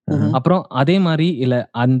 அப்புறம் அதே மாதிரி இல்ல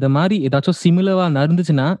அந்த மாதிரி ஏதாச்சும் சிமிலரா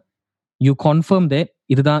நடந்துச்சுன்னா யூ கன்ஃபார்ம் தட்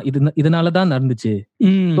இதுதான் இதனாலதான் நடந்துச்சு.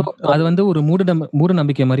 அது வந்து ஒரு மூட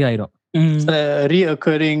நம்பிக்கை மாதிரி ஆயிடும்.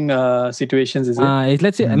 reoccurring situations is it?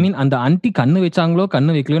 Let's say I mean அந்த ஆன்ட்டி கண்ணு வச்சாங்களோ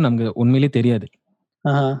கண்ணு வைக்கலையோ நமக்கு உண்மையிலேயே தெரியாது.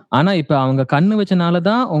 ஆனா இப்ப அவங்க கண்ணு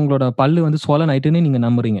வச்சனாலதான் உங்களோட பல்லு வந்து swollen ஆயிட்டுன்னு நீங்க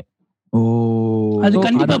நம்புறீங்க. அது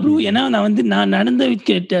கண்டிப்பா ப்ரோ. ஏன்னா நான் நடந்த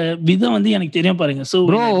கேட்ட விதம் வந்து எனக்கு தெரியும் பாருங்க. சோ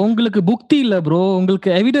ப்ரோ உங்களுக்கு புக்தி இல்ல ப்ரோ, உங்களுக்கு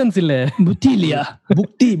எவிடன்ஸ் இல்ல. புத்தி இல்லையா?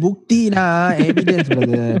 புக்தினா எவிடன்ஸ்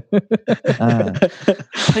பிரதர்.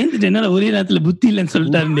 என்னால ஒரே நேரத்துல புத்தி இல்லன்னு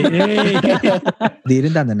சொல்லிட்டாரு. இது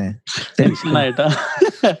இருந்தா தானே டென்ஷன் ஆயிட்டா.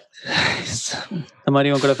 இந்த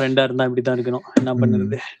மாதிரி உங்க கூட ஃப்ரெண்டா இருந்தா இப்படிதான் இருக்கணும். என்ன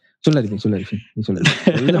பண்ணுறது? சொல்லு.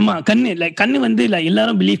 ஆமா கண்ணு வந்து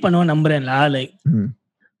எல்லாரும் பிலீவ் பண்ணுவோம் நம்புறேன்ல. லைக்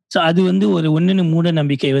ஸோ அது வந்து ஒரு ஒன்னு மூட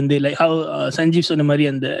நம்பிக்கை வந்து லைக் சஞ்சீவ் சொன்ன மாதிரி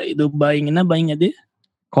அந்த இது பாயிங் அது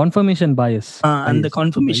கன்ஃபர்மேஷன் பயாஸ். அந்த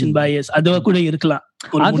கன்ஃபர்மேஷன் பயாஸ் அதுவா கூட இருக்கலாம்.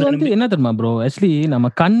 அது வந்து என்ன தெரியுமா ப்ரோ, ஆக்சுவலி நம்ம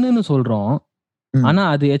கண்ணுன்னு சொல்றோம், ஆனா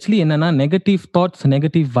அது ஆக்சுவலி என்னன்னா negative thoughts,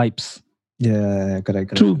 negative vibes.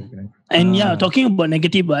 Correct. True. And talking about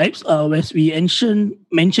negative vibes, as we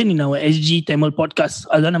mentioned in our SG Tamil podcast,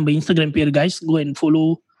 அதான் நம்ம Instagram பேர், guys, go and follow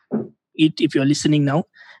it if you're listening now.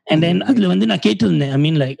 And then அதுல வந்து நான் கேட்டிருந்தேன், I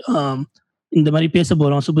mean like இந்த மாதிரி பேச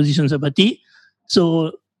போறோம் சூப்பர்ஸ்டிஷன்ஸை பத்தி, ஸோ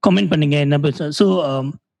கமெண்ட் பண்ணுங்க என்ன பேச. So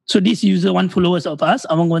this user 1 followers of us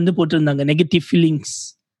அவங்க வந்து போட்டிருந்தாங்க நெகட்டிவ் ஃபீலிங்ஸ்.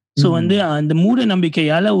 ஸோ வந்து அந்த மூட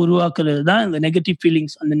நம்பிக்கையால உருவாக்குறது தான் இந்த நெகட்டிவ்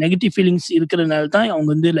ஃபீலிங்ஸ். அந்த நெகட்டிவ் ஃபீலிங்ஸ் இருக்கிறதுனால தான் அவங்க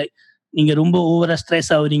வந்து லைக் நீங்க ரொம்ப ஓவரா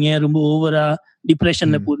ஸ்ட்ரெஸ் ஆகுறீங்க, ரொம்ப ஓவரா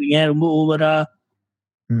டிப்ரெஷன்ல போறீங்க, ரொம்ப ஓவரா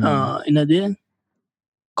என்னது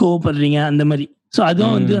கோவப்படுறீங்க அந்த மாதிரி. ஸோ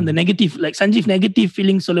அதுவும் வந்து அந்த negative like Sanjeev negative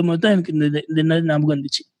feelings சொல்லும் போது தான் எனக்கு இந்த ஞாபகம்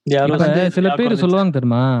வந்துச்சு. சில பேர் சொல்லுவாங்க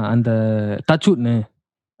தெரியுமா அந்த டச்சுன்னு.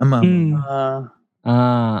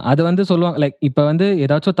 அது வந்து சொல்லுவாங்க லைக் இப்ப வந்து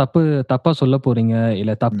ஏதாச்சும் தப்பா சொல்ல போறீங்க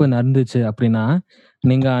இல்ல தப்பு நடந்துச்சு அப்படின்னா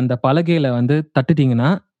நீங்க அந்த பலகையில வந்து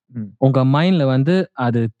தட்டுட்டீங்கன்னா உங்க மைண்ட்ல வந்து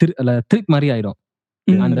அது ட்ரிப் மாதிரி ஆயிடும்.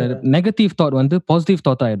 அந்த நெகட்டிவ் தாட் வந்து பாசிட்டிவ்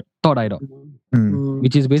தாட் ஆயிடும்.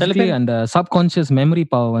 which is basically அந்த subconscious memory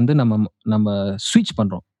power வந்து நம்ம ஸ்விட்ச்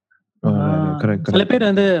பண்றோம். சில பேர்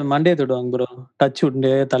வந்து மண்டையை தொடுவாங்க ப்ரோ, டச்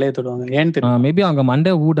உண்டு தலையை தொடுவாங்க. ஏன்னு தெரியும்? மேபி அவங்க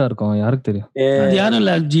மண்டை ஊடா இருக்கும், யாருக்கு தெரியும். அது யாரும்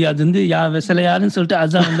இல்ல ஜி, அது வந்து சில யாருன்னு சொல்லிட்டு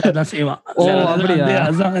அதான் வந்து அதான் செய்வான்.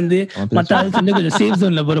 அதான் வந்து மத்த ஆள் வந்து கொஞ்சம் சேஃப்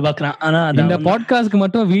ஜோன்ல போற பாக்குறான். ஆனா இந்த பாட்காஸ்ட்க்கு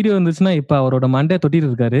மட்டும் வீடியோ இருந்துச்சுன்னா இப்ப அவரோட மண்டையை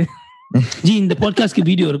தொட்டிட்டு இருக்காரு. ஜி இந்த பாட்காஸ்ட்க்கு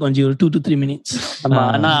வீடியோ இருக்கும் ஜி, ஒரு 2 to 3 minutes. ஆமா,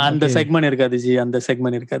 ஆனா அந்த செக்மெண்ட் இருக்காது ஜி, அந்த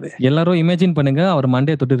செக்மெண்ட் இருக்காது. எல்லாரும் இமேஜின் பண்ணுங்க, அவர்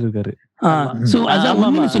மண்டையை தொட்டிட்டு இருக்காரு. சோ அதான்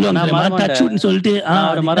ஒன்னு சொல்லுவாங்க டச்னு சொல்லிட்டு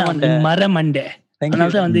மரமண்டை, அதனால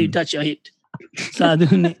தான் வந்து டச் ஹிட். சோ அது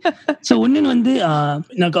சோ ஒன்னு வந்து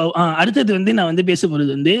எனக்கு அடுத்தது வந்து நான் வந்து பேச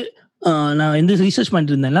போறது வந்து நான் வந்து ரிசர்ச்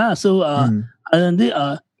பண்ணிட்டு இருந்தேன்ல. சோ அது வந்து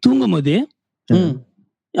தூங்கும்போது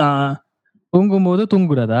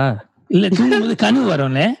தூங்கக்கூடாதா? இல்ல, தூங்கும்போது கனவு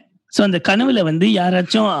வரும்ல. சோ அந்த கனவுல வந்து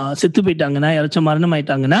யாராச்சும் செத்து போயிட்டாங்கன்னா, யாராச்சும் மரணம்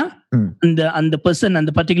ஆயிட்டாங்கன்னா அந்த பர்சன்,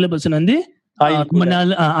 அந்த பர்டிகுலர் பர்சன் வந்து ரொம்ப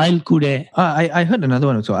நாள் ஆயில் கூட. I heard another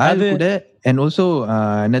one also. Oil கூட and also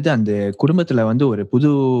என்னது அந்த குடும்பத்துல வந்து ஒரு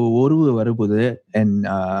புது உறவு வரப்போகுது and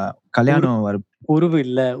கல்யாணம் உறவு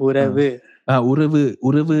இல்ல உறவு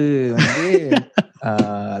உறவு வந்து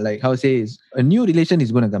like how say a new relation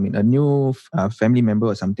is going to come in, a new family member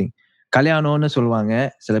or something. கல்யாணம்னு சொல்லுவாங்க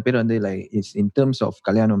சில பேர் வந்து like it's in terms of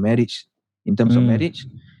கல்யாணம், marriage. In terms of marriage,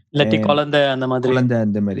 இல்லாட்டி குழந்தை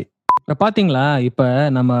அந்த மாதிரி. இப்ப பாத்தீங்களா, இப்ப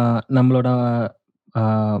நம்மளோட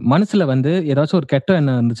மனசுல வந்து ஏதாச்சும் ஒரு கெட்ட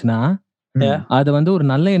எண்ணம் இருந்துச்சுன்னா அது வந்து ஒரு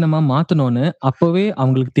நல்ல எண்ணமா மாத்தணும்னு அப்பவே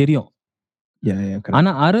அவங்களுக்கு தெரியும். ஆனா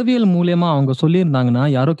அறிவியல் மூலியமா அவங்க சொல்லியிருந்தாங்கன்னா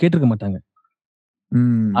யாரோ கேட்டிருக்க மாட்டாங்க.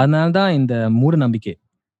 அதனாலதான் இந்த மூட நம்பிக்கை.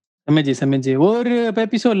 செமேஜி ஒரு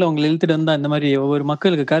எபிசோட்ல உங்களை இழுத்துட்டு வந்தா இந்த மாதிரி ஒவ்வொரு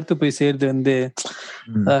மக்களுக்கு கருத்து போய் சேர்ந்து வந்து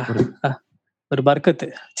ஒரு பர்க்கத்து.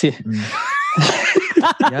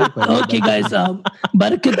 ஓகே गाइस,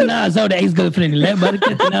 பர்க்கத்னா அசாவோட எக்ஸ் கேர்ள் ஃப்ரெண்ட் இல்ல,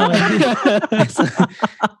 பர்க்கத்னா வந்து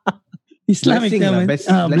இஸ்லாமிக்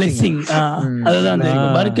blessing. அதுதான் அந்த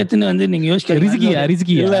பர்க்கத்னு வந்து நீங்க யோசிக்க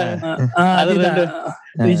ரிஸ்கி இல்ல, அதுதான்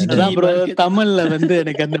bro. தமிழ்ல வந்து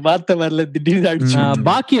எனக்கு அந்த வார்த்தை வரல, திடீர்னு அடிச்சு.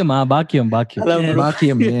 பாக்கியம்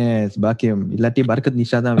எஸ் பாக்கியம், இல்லாட்டி பர்க்கத்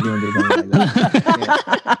நிஷா தான் வெளிய வந்திருக்காங்க.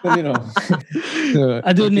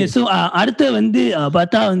 அது ஒண்ணு. சோ அடுத்து வந்து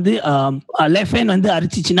பார்த்தா வந்து லெஃப்ட் ஹேண்ட் வந்து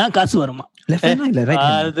அரிச்சிச்சுன்னா காசு வருமா?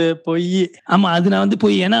 அது பொய். ஆமா, அது நான் வந்து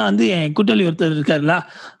பொய். ஏன்னா வந்து என் கூட்டாளி ஒருத்தர் இருக்காருல்ல,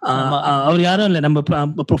 அவர் யாரும் இல்ல, நம்ம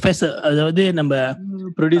ப்ரொஃபசர், அதாவது நம்ம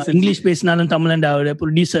ப்ரொடியூசர், இங்கிலீஷ் பேசினாலும் தமிழ்நாடு அவரோட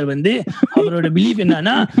ப்ரொடியூசர் வந்து அவரோட பிலீஃப்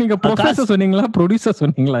என்னன்னா, நீங்க ப்ரொஃபசர் சொன்னீங்களா ப்ரொடியூசர்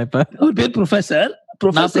சொன்னீங்களா? இப்ப அவர் பேர் ப்ரொஃபசர்.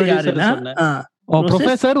 ப்ரொஃபசர் யாருன்னா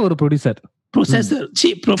ப்ரொஃபசர் ஒரு ப்ரொடியூசர்,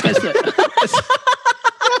 ப்ரொஃபசர்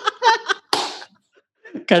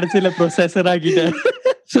கடைசியில ப்ரொஃபசர் ஆகிட்ட.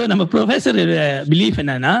 சோ நம்ம ப்ரொஃபசர் பிலீஃப்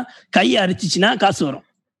என்னன்னா, கை அரிச்சிச்சுன்னா காசு வரும்.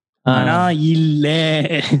 ஆனா இல்ல,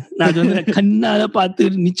 நான் அது வந்து கண்ணால பார்த்து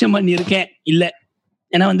நிச்சயம் பண்ணி இருக்கேன். இல்ல,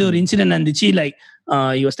 ஏன்னா வந்து ஒரு இன்சிடென்ட் நடந்துச்சு. Like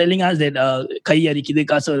he was telling us that கை அரிக்குது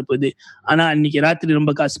காசு வரப்போகுது. ஆனா அன்னைக்கு ராத்திரி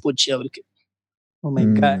ரொம்ப காசு போச்சு அவருக்கு. Oh my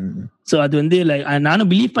god. சோ அது வந்து லைக் நானும்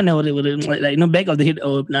பிலீவ் பண்ண ஒரு இன்னும் பேக் ஆஃப் தி ஹெட்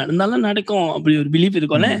நடந்தாலும் நடக்கும் அப்படி ஒரு பிலீஃப்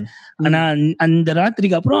இருக்கும்ல. ஆனா அந்த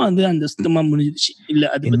ராத்திரிக்கு அப்புறம் வந்து அந்த சுத்தமா முடிஞ்சிருச்சு. இல்ல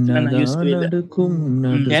அது பத்தி நான் யோசிக்கவே இல்லை.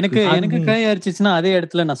 எனக்கு கை அரிச்சிச்சுன்னா அதே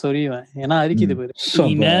இடத்துல நான் சொரியுவேன். ஏன்னா அரிக்குது பேரு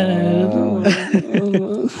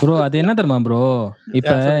ப்ரோ. அது என்ன தெரியுமா ப்ரோ,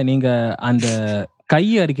 இப்ப நீங்க அந்த கை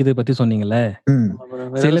அரிக்குது பத்தி சொன்னீங்கல்ல,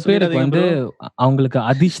 சில பேருக்கு வந்து அவங்களுக்கு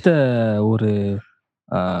அதிர்ஷ்ட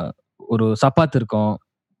ஒரு சப்பாத்து இருக்கும்,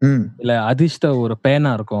 இல்ல அதிர்ஷ்ட ஒரு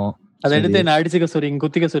பேனா இருக்கும். அதை எடுத்து என்ன அடிச்சுக்க சொல்றீங்க,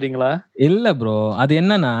 குத்திக்க சொல்றீங்களா? இல்ல ப்ரோ, அது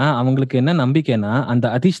என்னன்னா அவங்களுக்கு என்ன நம்பிக்கைன்னா, அந்த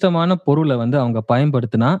அதிர்ஷ்டமான பொருளை வந்து அவங்க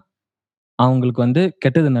பயன்படுத்தினா அவங்களுக்கு வந்து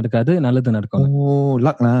கெட்டது நடக்காது, நல்லது நடக்கும்.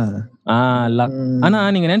 லக். ஆனா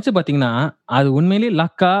நீங்க நினைச்சு பாத்தீங்கன்னா அது உண்மையிலேயே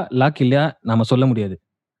லக் இல்லையா நம்ம சொல்ல முடியாது.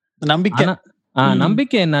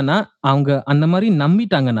 நம்பிக்கை என்னன்னா, அவங்க அந்த மாதிரி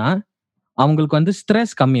நம்பிட்டாங்கன்னா அவங்களுக்கு வந்து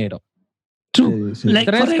ஸ்ட்ரெஸ் கம்மியாயிடும்.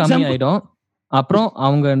 ஸ்ட்ரெஸ் கம்மியாயிடும். அப்புறம்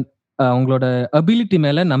அவங்களோட அபிலிட்டி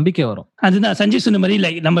மேல நம்பிக்கை வரும். அதுதான் சஞ்சய் சொன்ன மாதிரி,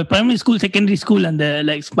 லைக் நம்ம பிரைமரி ஸ்கூல் செகண்டரி ஸ்கூல் அந்த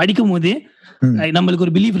லைக் படிக்கும் போது நம்மளுக்கு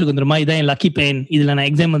ஒரு பிலீஃப் இருக்கு தெரியுமா, இதான் என் லக்கி பெயின், இதுல நான்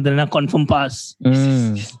எக்ஸாம் வந்தேன்னா கன்ஃபார்ம் பாஸ்.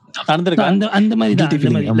 அந்த மாதிரி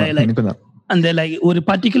தான் அந்த லைக் ஒரு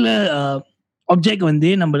பர்டிகுலர் ஆப்ஜெக்ட்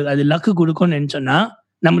வந்து நம்மளுக்கு அது லக்கு கொடுக்கும்னு நினைச்சோம்னா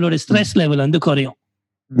நம்மளோட ஸ்ட்ரெஸ் லெவல் வந்து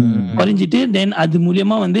குறைஞ்சிட்டு தென் அது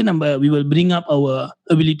மூலியமா வந்து நம்ம we will bring up our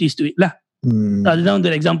abilities to it. அதுதான் வந்து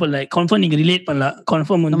ஒரு எக்ஸாம்பிள். லைக் கன்ஃபார்ம் நீங்க ரிலேட் பண்ணலாம்.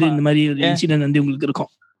 கன்ஃபார்ம் வந்து இந்த மாதிரி ஒரு இன்சிடென்ட் வந்து உங்களுக்கு இருக்கும்.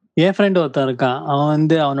 என் ஃப்ரெண்ட் ஒருத்தன் இருக்கான், அவன்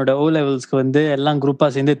வந்து அவனோட O levelsக்கு வந்து எல்லாம் குரூப்பா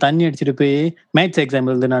சேர்ந்து தண்ணி அடிச்சுட்டு போய் மேத்ஸ் எக்ஸாம்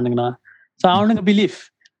எழுதுனானுங்கண்ணா. ஸோ அவனுக்கு பிலீஃப்,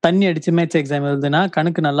 தண்ணி அடிச்சு மேத்ஸ் எக்ஸாம் எழுதுனா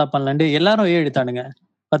கணக்கு நல்லா பண்ணலான்ட்டு எல்லாரும் ஏ எடுத்தானுங்க.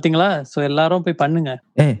 பாத்தீங்களா? ஸோ எல்லாரும் போய் பண்ணுங்க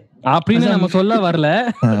அப்படின்னு நம்ம சொல்ல வரல.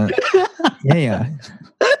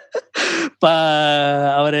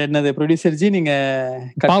 அவர் என்னது ப்ரொடியூசர் ஜி, நீங்க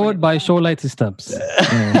பவர்ட் பை ஷோலைட் சிஸ்டம்ஸ்.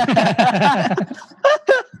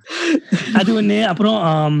 அது ஒண்ணு. அப்புறம்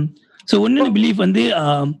சோ ஒன்னு பிலீஃப் வந்து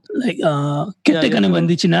லைக் கெட்ட கனவு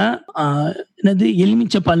வந்துச்சுன்னா என்னது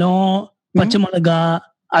எலுமிச்சை பழம், பச்சை மிளகா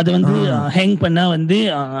அதை வந்து ஹேங் பண்ணா வந்து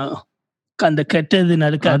அந்த கெட்டது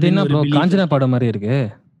நடக்காது. காஞ்சனா படம் மாதிரி இருக்கு.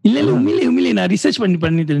 இல்ல உண்மையிலே நான் ரிசர்ச்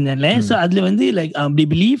பண்ணிட்டு இருந்தேன்ல. சோ அதுல வந்து லைக் அப்படி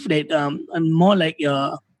பிலீஃப் லைக் மோர் லைக்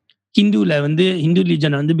ஹிந்துல வந்து ஹிந்து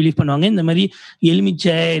ரிலிஜன் வந்து பிலீவ் பண்ணுவாங்க இந்த மாதிரி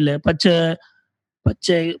எலுமிச்சை இல்ல பச்சை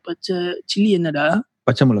பச்சை பச்சை சில்லி என்னடா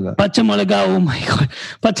பச்சை மிளகா ஓ மை காட்,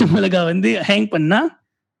 பச்சை மிளகா வந்து ஹேங் பண்ணா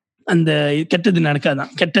அந்த கெட்டது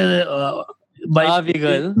நடக்காதான். கெட்டது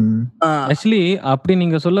ஆக்சுவலி அப்படி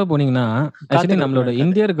நீங்க சொல்ல போனீங்கன்னா நம்மளோட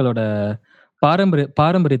இந்தியர்களோட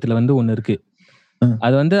பாரம்பரியத்துல வந்து ஒண்ணு இருக்கு.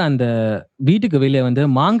 அது வந்து அந்த வீட்டுக்கு வெளியே வந்து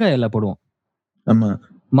மாங்காய் இலை போடுவோம்.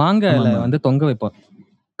 மாங்காய் இலை வந்து தொங்க வைப்போம்.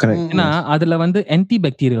 ஏன்னா அதுல வந்து ஆன்டி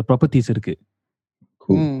பாக்டீரியல் ப்ராப்பர்ட்டிஸ் இருக்கு.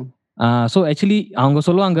 சோ ஆக்சுவலி அவங்க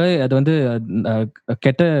சொல்லுவாங்க அது வந்து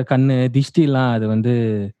கெட்ட கண்ணு திஷ்டி எல்லாம் அது வந்து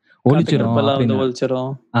ஒழிச்சிடும்.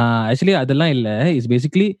 ஆக்சுவலி அதெல்லாம் இல்ல. இட்ஸ்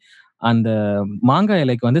பேசிக்கலி அந்த மாங்காய்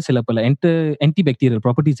இலைக்கு வந்து சில பல ஆன்டி பாக்டீரியல்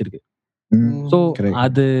ப்ராப்பர்ட்டிஸ் இருக்கு. ஸோ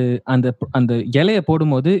அது அந்த அந்த இலைய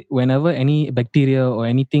போடும்போது whenever any bacteria or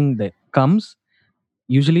anything that comes,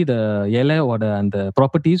 usually the இலையோட அந்த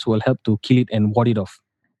properties will help to kill it and ward it off.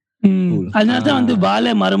 அதனாலதான் வந்து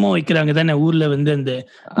வாழை மரமும் வைக்கிறாங்க தானே ஊர்ல வந்து அந்த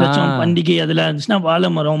பண்டிகை அதெல்லாம் இருந்துச்சுன்னா வாழை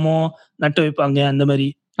மரமும் நட்டு வைப்பாங்க அந்த மாதிரி.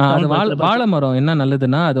 வாழை மரம் என்ன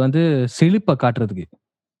நல்லதுன்னா அது வந்து செழிப்பை காட்டுறதுக்கு.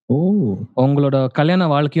 உங்களோட கல்யாண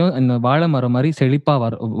வாழ்க்கையும் இந்த வாழை மரம் மாதிரி செழிப்பா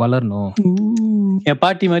வளரணும். என்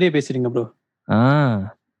பாட்டி மாதிரியே பேசுறீங்க ப்ரோ.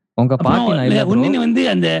 உங்க பாட்டி ஒண்ணு வந்து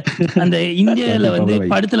அந்த அந்த இந்தியால வந்து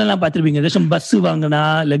படத்துல எல்லாம் பாத்திருப்பீங்க, ஏதாச்சும் பஸ் வாங்கினா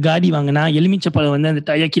இல்ல காடி வாங்கினா எலுமிச்சை பழம் வந்து அந்த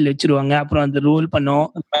டயக்கில் வச்சிருவாங்க, அப்புறம் அந்த ரோல் பண்ணோம்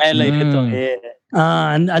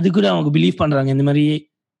அது கூட அவங்க பிலீவ் பண்றாங்க இந்த மாதிரி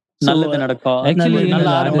நல்லது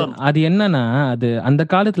நடக்கும். அது என்னன்னா அது அந்த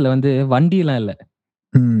காலத்துல வந்து வண்டி எல்லாம் இல்ல,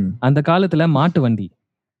 அந்த காலத்துல மாட்டு வண்டி.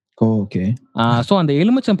 ஓகே. சோ அந்த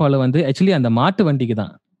எலுமிச்சம்பழம் வந்து ஆக்சுவலி அந்த மாட்டு வண்டிக்கு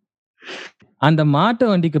தான். அந்த மாட்டு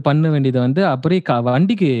வண்டிக்கு பண்ண வேண்டியதை வந்து அப்படியே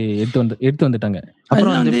வண்டிக்கு எடுத்து வந்துட்டாங்க.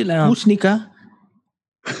 அப்புறம் அந்த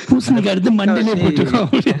பூசணிக்காய் எடுத்து மண்ணிலே போட்டுருக்கோம்.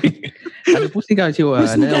 பூசணிக்காய் வச்சு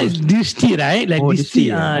டிஸ்டி ரைட் லைக் டிஸ்டி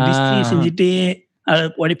செஞ்சுட்டு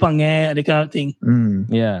உடைப்பாங்க.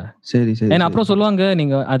 சரி சரி. ஏன்னா அப்புறம் சொல்லுவாங்க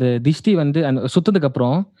நீங்க அது திஷ்டி வந்து சுத்ததுக்கு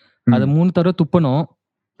அப்புறம் அது 3 தடவை துப்பணும்.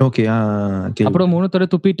 ஓகே. அப்புறம் 3 தடவை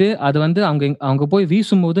துப்பிட்டு அது வந்து அவங்க போய்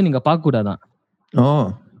வீசும் போது நீங்க பார்க்க கூடாதான்.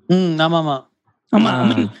 ஆமா ஆமா.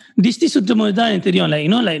 டிஸ்டி சுத்தும் போது தான் எனக்கு தெரியும். லைக்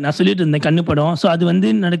இன்னும் லைக் நான் சொல்லிட்டு இருந்தேன் கண்ணு படம். ஸோ அது வந்து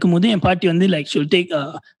நடக்கும்போது என் பாட்டி வந்து லைக் ஷுல் டேக்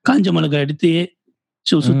காஞ்ச மிளகாய் எடுத்து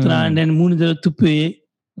சுத்துறான், 3 தடவை துப்பு.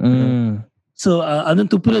 ஸோ அதுவும்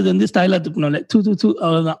துப்புறது வந்து ஸ்டைலா துப்பணும், லைக் தூ தூ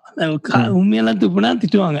அவ்வளவுதான். உண்மையெல்லாம் துப்புனா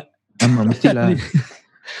திட்டுவாங்க,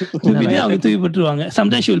 அவங்க தூக்கி போட்டுருவாங்க.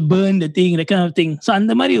 Sometimes she will burn the thing like kind of thing. So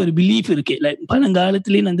அந்த மாதிரி ஒரு பிலீஃப் இருக்கு லைக்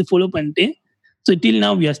பழங்காலத்துலயே வந்து ஃபாலோ பண்ணிட்டு so till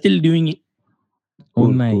now we are still doing it.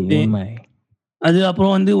 உண்மை. அது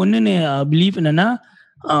அப்புறம் வந்து ஒன்னு பிலீஃப் என்னன்னா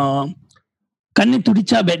கண்ணு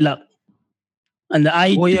துடிச்சா பேட் லக். அந்த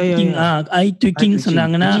ஐ ட்விக்கிங்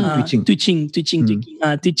சொன்னாங்கன்னா ட்விச்சிங்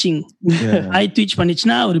ஐ ட்விச்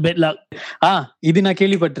பண்ணிச்சுன்னா ஒரு பேட் லக். இது நான்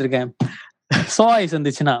கேள்விப்பட்டிருக்கேன். சோய்ஸ்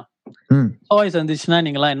வந்துச்சுன்னா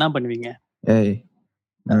நீங்க எல்லாம் என்ன பண்ணுவீங்க?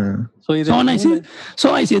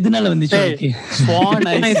 எதனால வந்துச்சு?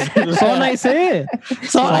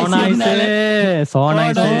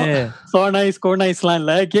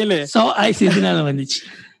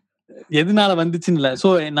 எதனால வந்துச்சுன்னு இல்ல. சோ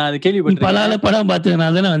நான் அது கேள்விப்பட்டேன். பல படம்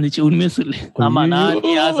பார்த்ததுனால தானே வந்துச்சு. உண்மையா சொல்லு. ஆமா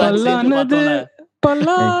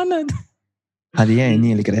அது ஏன் என்ன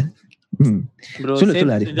எழுக்கிற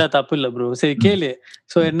தப்பு இல்ல ப்ரோ. சரி கேளு.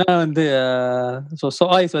 சோ என்ன வந்து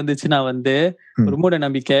சாய்ஸ் வந்துச்சுன்னா வந்து ஒரு மூட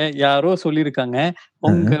நம்பிக்கை யாரோ சொல்லிருக்காங்க,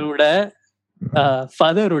 உங்களோட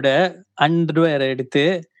ஃபாதரோட அண்டர்வேர் எடுத்து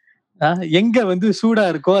எங்க வந்து சூடா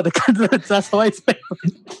இருக்கோ அதை கண்டு வச்சா சாய்ஸ்.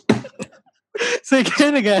 சரி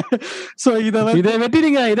கேளுங்க. சோ இதை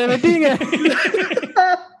வெட்டிடுங்க கேளுங்க.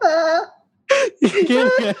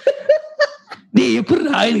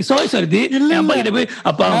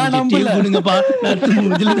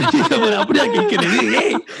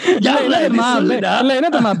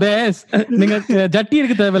 ஜட்டி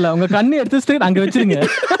இருக்கு தேவையில்ல, உங்க கண்ணு எடுத்து அங்க வச்சிருங்க.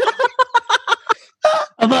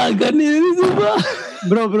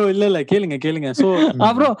 ப்ரோ இல்ல கேளுங்க. சோ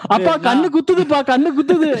அப்புறம் அப்பா கண்ணு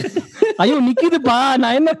குத்துது. ஐயோ நிக்குதுப்பா,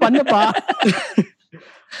 நான் என்ன பண்ணப்பா?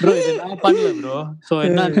 ப்ரோ இது நான் பண்ணல ப்ரோ. சோ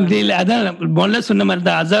என்ன இல்ல அதான் முதல்ல சொன்ன மாதிரி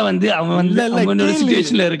தான். அதான் வந்து அவன் வந்து அவனோட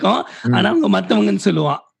சிச்சுவேஷன்ல இருக்கான், ஆனா அவங்க மத்தவங்கன்னு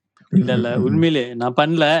சொல்லுவான். இல்ல உண்மையிலே நான்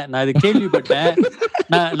பண்ணல. நான் அது கேள்விப்பட்டேன்.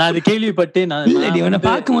 நான் அது கேள்விப்பட்டு நான்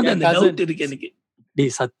பார்க்கும்போது அந்த டவுட் இருக்கு எனக்கு.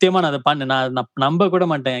 சத்தியமா நான் அதை பண்ண நான் நம்ப கூட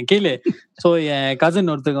மாட்டேன். கேளு. சோ என்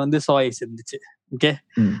கசின் ஒருத்தருக்கு வந்து சாய்ஸ் இருந்துச்சு. ஓகே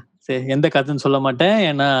சரி, எந்த கசின் சொல்ல மாட்டேன்,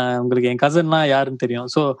 ஏன்னா உங்களுக்கு என் கசின்லாம் யாருன்னு தெரியும்.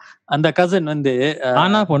 சோ அந்த கசின் வந்து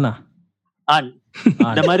ஆனா பொண்ணா ஆண்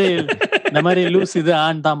இந்த மாதிரி லூஸ் இது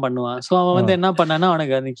ஆண் தான் பண்ணுவான். சோ அவன் வந்து என்ன பண்ணான்னா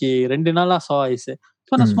அவனுக்கு அன்னைக்கு 2 நாளா சாய்ஸ்.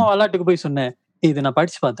 சோ நான் சும்மா விளையாட்டுக்கு போய் சொன்னேன், இது நான்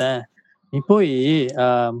படிச்சு பார்த்தேன், நீ போய்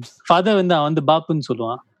ஃபாதர் வந்து அவன் வந்து பாப்புன்னு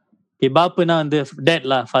சொல்லுவான். பாப்புனா வந்து date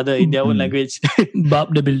law, father in their own language,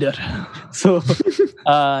 pop the filter. So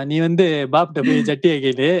நீ வந்து பாப்ட போய் ஜட்டியை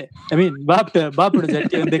கேளு. ஐ மீன் பாப்போட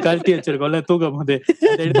ஜட்டி வந்து கழட்டி வச்சிருக்கோம்ல தூக்கும் போது,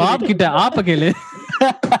 பாப் கிட்ட ஆப்ப கேளு,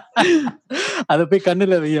 அத போய்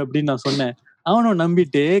கண்ணுல வை அப்படின்னு நான் சொன்னேன். அவனும்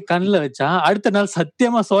நம்பிட்டு கண்ணுல வச்சான். அடுத்த நாள்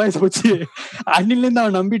சத்தியமா சோயஸ் போச்சு. அன்னில இருந்து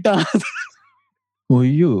அவன் நம்பிட்டான்.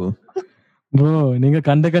 ஐயோ ப்ரோ, நீங்க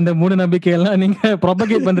கண்ட மூட நம்பிக்கை எல்லாம் நீங்க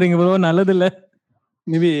ப்ராபகேட் பண்றீங்க ப்ரோ, நல்லது இல்ல.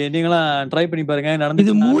 மேபி நீங்களாம் ட்ரை பண்ணி பாருங்க. நடந்து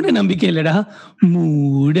இது மூட நம்பிக்கை இல்லடா,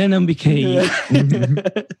 மூட நம்பிக்கை.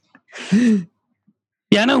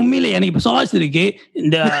 ஏன்னா உண்மையில எனக்கு இப்ப சுவாசம் இருக்கு.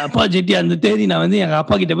 இந்த அப்பா செட்டி அந்த தேதி நான் வந்து எங்க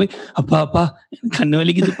அப்பா கிட்ட போய் அப்பா கண்ணு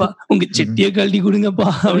வலிக்குதுப்பா, உங்க செட்டியை கழட்டி கொடுங்கப்பா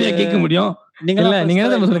அப்படியே கேட்க முடியும்? நீங்க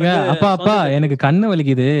என்ன சொல்லுங்க, அப்பா எனக்கு கண்ணு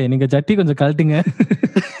வலிக்குது, நீங்க ஜட்டி கொஞ்சம் கழட்டுங்க.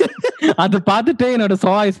 அது பார்த்துட்டே என்னோட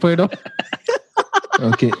வாய்ஸ் போயிடும்.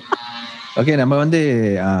 ஓகே ஓகே, நம்ம வந்து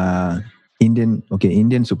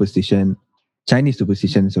இந்தியன் சூப்பர்ஸ்டிஷன், சைனீஸ்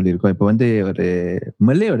சூப்பர்ஸ்டிஷன் சொல்லியிருக்கோம். இப்போ வந்து ஒரு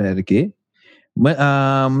மல்லையோட இருக்கு.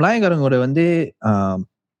 மலாயக்காரங்களோட வந்து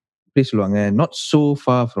எப்படி சொல்லுவாங்க, not so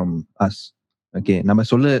far from us. Okay, நம்ம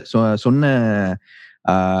சொன்ன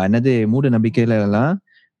என்னது மூட நம்பிக்கையில எல்லாம்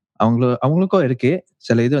அவங்களுக்கும் இருக்கு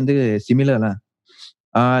சில இது வந்து சிமிலர்லாம்.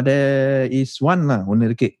 இஸ் ஒன்னு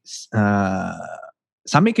இருக்கு,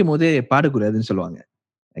 சமைக்கும் போது பாடக்கூடாதுன்னு சொல்லுவாங்க.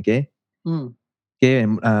 ஓகே ஓகே,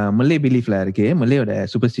 மல்லே பிலீஃப்ல இருக்கு, மல்லையோட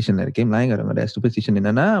சூப்பர்ஸ்டிஷன்ல இருக்கு. மலாயக்காரங்களோட சூப்பர்ஸ்டிஷன்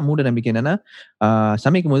என்னன்னா, மூட நம்பிக்கை என்னன்னா,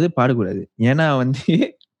 சமைக்கும் போது பாடக்கூடாது. ஏன்னா வந்து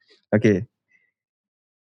ஓகே,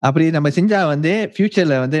 அப்படி நம்ம செஞ்சா வந்து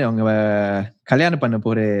ஃபியூச்சர்ல வந்து அவங்க கல்யாணம் பண்ண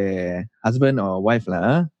போற ஹஸ்பண்ட்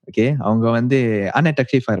ஒய்ஃப்லாம் ஓகே, அவங்க வந்து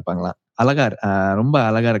அன்அட்ராக்டிவா இருப்பாங்களாம், அழகா ரொம்ப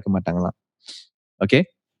அழகா இருக்க மாட்டாங்களாம். ஓகே,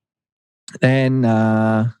 தென்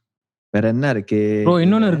வேற என்ன இருக்கு ப்ரோ?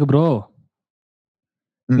 இன்னொன்னு இருக்கு ப்ரோ,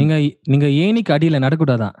 நீங்க ஏணிக்கு அடியில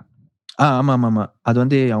நடக்கூடாதான். ஆமா ஆமா ஆமா, அது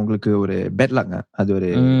வந்து அவங்களுக்கு ஒரு பேட் லக். அது ஒரு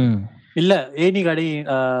இல்ல ஏணிக்கு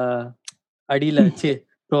அடியில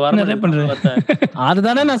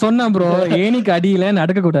அதுதானே நான் சொன்னேன் ப்ரோ, ஏணிக்கு அடியில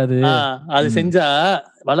நடக்க கூடாது. அது செஞ்சா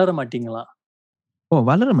வளர மாட்டீங்களா? ஓ,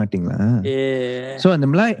 வளர மாட்டீங்களா? சோ அந்த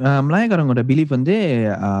மலாயக்காரங்களோட பிலீஃப் வந்து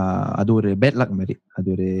அது ஒரு பேட் லக் மாதிரி. அது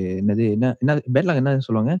ஒரு என்ன பேட் லக் என்ன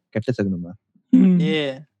சொல்லுவாங்க, கெட்ட சகுனமா?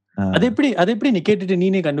 அது எப்படி நீ கேட்டுட்டு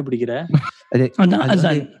நீனே கண்டுபிடிக்கிற?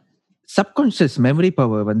 சப்கான்ஷியஸ் மெமரி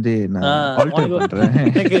பவர் வந்து நான் ஆல்டர் பண்றேன்.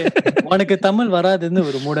 உனக்கு தமிழ் வராதுன்னு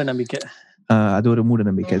ஒரு மூட நம்பிக்கை. அது ஒரு மூட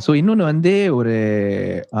நம்பிக்கை. சோ இன்னொன்னு வந்து ஒரு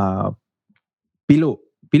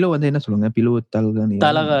பிலோ வந்து என்ன சொல்லுவாங்க, பிலோ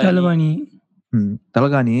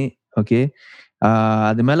தலகாணி. ஓகே,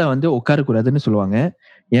 அது மேல வந்து உட்கார கூடாதுன்னு சொல்லுவாங்க.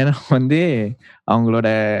 ஏன்னா வந்து அவங்களோட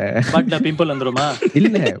பிம்பிள் வந்துருமா?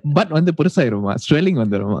 இல்ல, பட் வந்து பெருசாயிருமா, ஸ்வெல்லிங்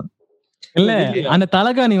வந்துருமா. இல்ல, அந்த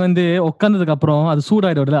தலகாணி வந்து உட்கார்ந்ததுக்கு அப்புறம் அது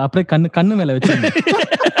சூடாயிடும்ல, அப்படியே கண்ணு மேல வச்சு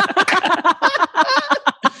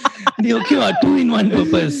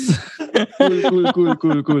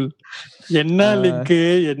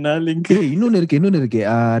என்ன லிங்க். இன்னொன்னு இருக்கு.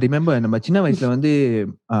 ரிமெம்பர் நம்ம சின்ன வயசுல வந்து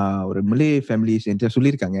ஒரு மலே ஃபேமிலிஸ் என்று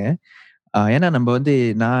சொல்லியிருக்காங்க. ஏன்னா நம்ம வந்து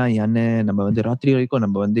நான் என் அண்ணன் நம்ம வந்து ராத்திரி வரைக்கும்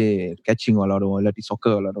நம்ம வந்து கேட்சிங் விளாடுவோம், இல்லாட்டி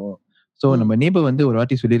சொக்கர் விளாடுவோம். ஸோ நம்ம நேபர் வந்து ஒரு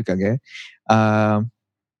வாட்டி சொல்லியிருக்காங்க,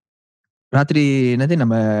 ராத்திரி என்னது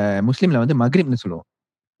நம்ம முஸ்லீம்ல வந்து மக்ரிப்னு சொல்லுவோம்.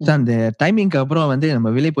 அந்த டைமிங்க்கு அப்புறம் வந்து நம்ம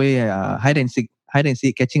வெளியே போய் ஹைட் அண்ட்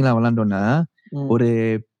சீக் கேட்சிங்லாம் விளாண்டோம்னா ஒரு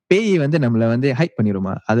பேய் வந்து நம்மள வந்து ஹைட்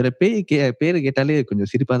பண்ணிடுமா. அதோட பேரு கேட்டாலே கொஞ்சம்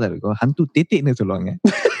சிரிப்பா தான் இருக்கும். ஹந்து தேத்தேன்னு சொல்லுவாங்க.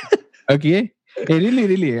 Okay,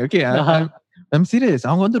 really okay, I'm serious.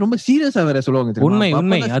 அவங்க வந்து ரொம்ப சீரியஸா வேற சொல்லுவாங்க.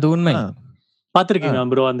 உண்மை அது உண்மை. பாத்திருக்கீங்க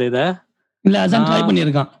ப்ரோ அந்த இத? இல்ல, அதான் ட்ரை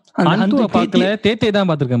பண்ணிருக்கான். ஹந்து பார்க்கல, தேத்தே தான்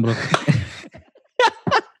பாத்திருக்கேன் ப்ரோ.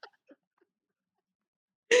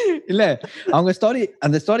 இல்ல, அவங்க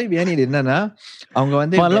அந்த ஸ்டோரி பிஹைண்ட் என்னன்னா, அவங்க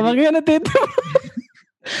வந்து பல வகையான தேத்தே.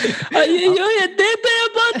 ஐயோ, என் தேத்தைய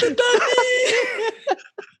பார்த்துட்டாங்க.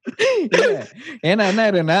 ஏன்னா என்ன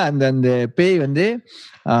ஆயிருன்னா, அந்த பேய் வந்து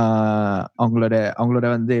அவங்களோட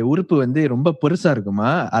வந்து உறுப்பு வந்து ரொம்ப பெருசா இருக்குமா,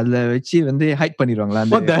 அதுல வச்சு வந்து ஹைட் பண்ணிடுவாங்களா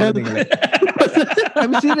அந்த குழந்தைங்களை.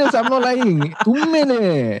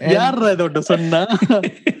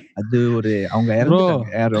 அது ஒரு அவங்க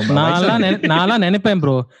நான் நினைப்பேன்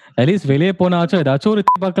ப்ரோ, அட்லீஸ்ட் வெளியே போனாச்சும் ஏதாச்சும் ஒரு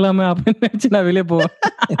பார்க்கலாமே அப்படின்னு நினைச்சு நான் வெளியே போவேன்.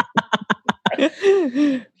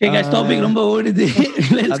 டாபிக் ரொம்ப ஓடுது.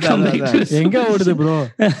 எங்க ஓடுது ப்ரோ?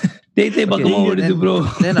 தேத்தே பக்கமா ஓடுது ப்ரோ.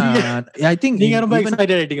 I think நீங்க ரொம்ப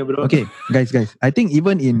எக்ஸைட்டட் ஆயிட்டீங்க bro. Okay guys, I think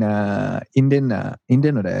even in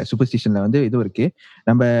Indian ஓட சூப்பர்ஸ்டிஷன்ல வந்து இது இருக்கு.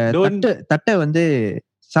 நம்ம தட்டை வந்து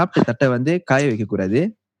சாப்பிட்ட தட்டை வந்து காய வைக்க கூடாது.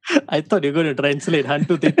 I thought you were going to translate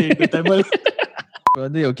Hantu Tete into Tamil.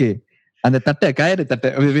 வந்து ஓகே, அந்த தட்டை காயிற தட்டை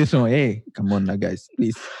பேசுவோம். ஏய் கம் ஆன் guys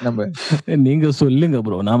ப்ளீஸ், நம்ம நீங்க சொல்லுங்க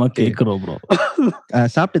ப்ரோ, நாம கேக்குறோம் ப்ரோ.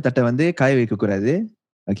 சாப்பிட்ட தட்டை வந்து காய வைக்க கூடாது.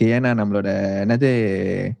 ஓகே, ஏன்னா நம்மளோட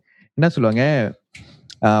என்ன சொல்லுவாங்க,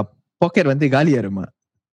 பாக்கெட் வந்து காலியாருமா.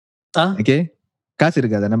 ஓகே, காசு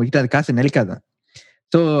இருக்காது நம்ம கிட்ட, அது காசு நிலைக்காதான்.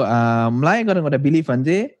 ஸோ மலாயக்காரங்களோட பிலீஃப்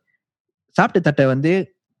வந்து சாப்பிட்ட தட்டை வந்து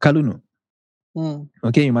கழுணும்.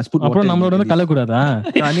 ஓகே, யூ மஸ்ட் புட் அப்புறம் நம்மளோட வந்து கலக்கூடாதா?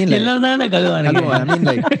 எல்லாரும் தானே கழுவாங்க. ஐ மீன்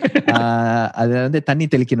லைக் அது வந்து தண்ணி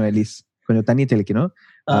தெளிக்கணும், அட்லீஸ்ட் கொஞ்சம் தண்ணி தெளிக்கணும்.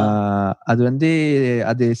 அது வந்து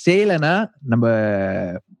அது செய்யலைன்னா நம்ம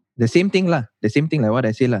the same thing like what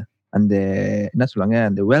I say அந்த என்ன சொல்லுவாங்க,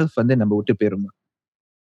 அந்த wealth வந்து நம்ம விட்டு போயிருமா.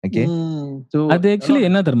 ஓகே. ஸோ அது ஆக்சுவலி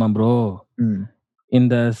என்ன தெரியுமா ப்ரோ,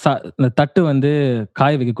 இந்த தட்டு வந்து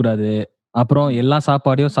காய வைக்க கூடாது, அப்புறம் எல்லா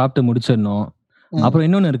சாப்பாடையும் சாப்பிட்டு முடிச்சிடணும், அப்புறம்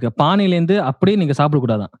இன்னொன்னு இருக்கு, பானையில இருந்து அப்படியே நீங்க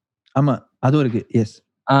சாப்பிடக்கூடாதான். ஆமா, அதுவும் இருக்கு. எஸ்,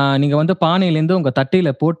 நீங்க வந்து பானையில இருந்து உங்க தட்டையில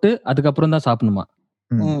போட்டு அதுக்கப்புறம் தான் சாப்பிடணுமா.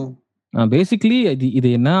 பேசிக்கலி இது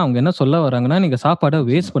என்ன அவங்க என்ன சொல்ல வராங்கன்னா, நீங்க சாப்பாடை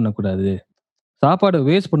வேஸ்ட் பண்ணக்கூடாது, சாப்பாடை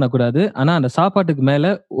வேஸ்ட் பண்ணக்கூடாது. ஆனா அந்த சாப்பாட்டுக்கு மேல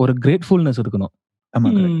ஒரு கிரேட்ஃபுல்னஸ் இருக்கணும்,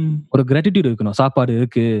 ஒரு கிராட்டிடியூட் இருக்கணும். சாப்பாடு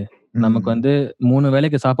இருக்கு, நமக்கு வந்து 3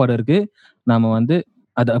 வேளைக்கு சாப்பாடு இருக்கு, நாம வந்து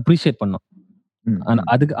அதை அப்ரிஷியேட் பண்ணோம்.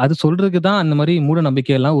 அதுக்கு அது சொல்றதுக்கு தான் அந்த மாதிரி மூட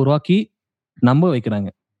நம்பிக்கை எல்லாம் உருவாக்கி நம்ப வைக்கிறாங்க.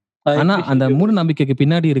 ஆனா அந்த மூட நம்பிக்கைக்கு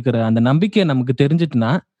பின்னாடி இருக்கிற அந்த நம்பிக்கை நமக்கு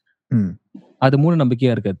தெரிஞ்சிட்டுனா அது மூட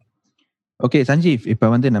நம்பிக்கையா இருக்காது. ஓகே சஞ்சீவ், இப்ப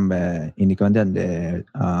வந்து நம்ம இன்னைக்கு வந்து அந்த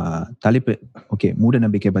தலைப்பு ஓகே மூட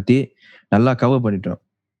நம்பிக்கை பத்தி நல்லா கவர் பண்ணிட்டோம்.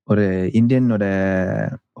 ஒரு இந்தியனோட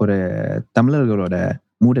ஒரு தமிழர்களோட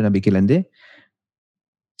மூட நம்பிக்கையில இருந்து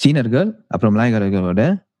சீனர்கள் அப்புறம் மலாய்க்காரர்களோட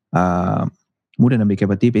மூட நம்பிக்கை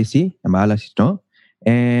பத்தி பேசி நம்ம ஆலோசிச்சிட்டோம்.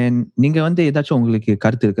 நீங்க வந்து ஏதாச்சும் உங்களுக்கு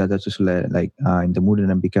கருத்து இருக்கு ஏதாச்சும் சொல்ல, லைக் இந்த மூட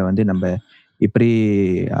நம்பிக்கை வந்து நம்ம இப்படி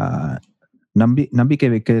நம்பிக்கை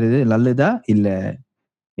வைக்கிறது நல்லதா இல்ல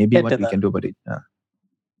maybe what we can do about it?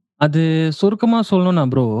 அது சுருக்கமா சொல்லணும்னா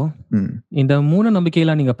ப்ரோ, இந்த மூட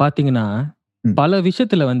நம்பிக்கையெல்லாம் நீங்க பாத்தீங்கன்னா பல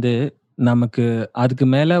விஷயத்துல வந்து நமக்கு அதுக்கு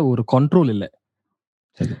மேல ஒரு கண்ட்ரோல் இல்ல.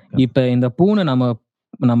 இப்ப இந்த பூனை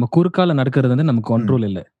நம்ம குறுக்கால நடக்கிறது வந்து நமக்கு கண்ட்ரோல்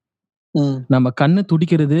இல்ல, நம்ம கண்ணு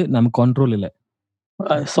துடிக்கிறது நமக்கு கண்ட்ரோல் இல்ல,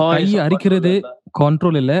 கை அரிக்கிறது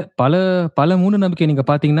கண்ட்ரோல் இல்ல. பல பல மூட நம்பிக்கை நீங்க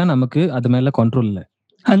பாத்தீங்கன்னா நமக்கு அது மேல கண்ட்ரோல் இல்ல,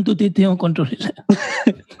 அந்த தேத்தியும் கண்ட்ரோல் இல்ல.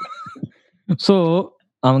 சோ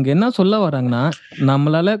அவங்க என்ன சொல்ல வராங்கன்னா,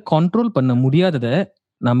 நம்மளால கண்ட்ரோல் பண்ண முடியாதத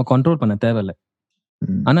நம்ம கண்ட்ரோல் பண்ண தேவையில்ல,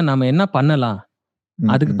 ஆனா நம்ம என்ன பண்ணலாம்,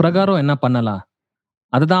 அதுக்கு பிரகாரம் என்ன பண்ணலாம்,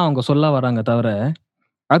 அதுதான் அவங்க சொல்ல வராங்க தவிர.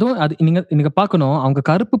 அதுவும் அது நீங்க பாக்கணும், அவங்க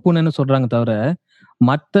கருப்பு பூனைன்னு சொல்றாங்க தவிர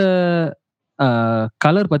மத்த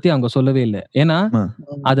கலர் பத்தி அவங்க சொல்லவே இல்லை. ஏன்னா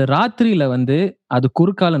அது ராத்திரியில வந்து அது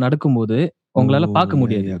குறுக்கால நடக்கும்போது உங்களால பார்க்க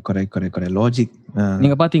முடியாது. லாஜிக்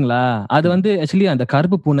நீங்க பாத்தீங்களா? அது வந்து ஆக்சுவலி அந்த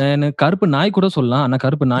கருப்பு பூனைன்னு கருப்பு நாய் கூட சொல்லலாம். ஆனா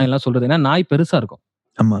கருப்பு நாய் எல்லாம் சொல்றது ஏன்னா நாய் பெருசா இருக்கும்,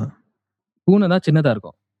 ஆமா பூனை தான் சின்னதா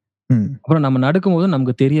இருக்கும். அப்புறம் நம்ம நடக்கும்போது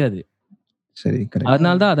நமக்கு தெரியாது. சரி,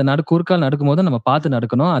 அதனாலதான் அதை குறுக்கால் நடக்கும்போது நம்ம பார்த்து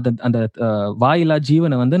நடக்கணும். அந்த வாயிலா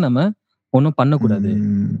ஜீவனை வந்து நம்ம ஒன்னும் பண்ணக்கூடாது.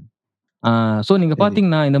 சோ நீங்க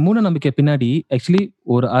பாத்தீங்கன்னா இந்த மூட நம்பிக்கை பின்னாடி ஆக்சுவலி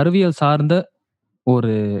ஒரு அறிவியல் சார்ந்த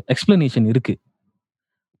ஒரு எக்ஸ்பிளனேஷன் இருக்கு.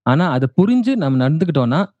 ஆனா அதை புரிஞ்சு நம்ம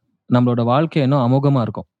நடந்துக்கிட்டோம்னா நம்மளோட வாழ்க்கை இன்னும் அமோகமா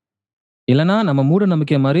இருக்கும். இல்லைன்னா நம்ம மூட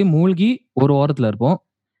நம்பிக்கை மாதிரி மூழ்கி ஒரு ஓரத்துல இருப்போம்.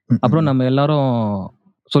 அப்புறம் நம்ம எல்லாரும்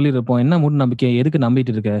சொல்லியிருப்போம், என்ன மூட நம்பிக்கை எதுக்கு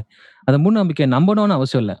நம்பிட்டு இருக்க. அந்த மூட நம்பிக்கையை நம்பணும்னு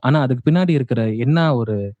அவசியம் இல்லை, ஆனா அதுக்கு பின்னாடி இருக்கிற என்ன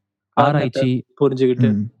ஒரு ஆராய்ச்சி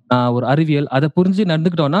புரிஞ்சுக்கிட்டு ஒரு அறிவியல் அதை புரிஞ்சு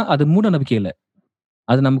நடந்துக்கிட்டோம்னா அது மூட நம்பிக்கை இல்லை,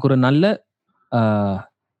 அது நமக்கு ஒரு நல்ல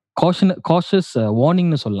காஷியஸ்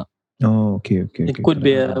வார்னிங்னு சொல்லலாம்.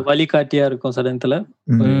 வழிகாட்டியா இருக்கும் சடத்துல.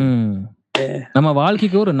 நம்ம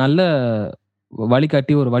வாழ்க்கைக்கு ஒரு நல்ல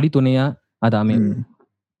வழிகாட்டி, ஒரு வழி துணையா அது அமையும்.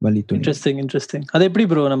 இன்ட்ரெஸ்டிங். அது எப்படி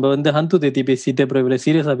ப்ரோ நம்ம வந்து ஹந்து தேத்தி பேசிட்டு அப்புறம் இவ்வளவு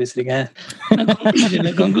சீரியஸா பேசுறீங்க?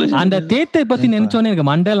 அந்த தேத்தை பத்தி நினைச்சோன்னே எனக்கு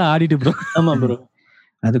மண்டல ஆடிட்டு ப்ரோ. ஆமா ப்ரோ,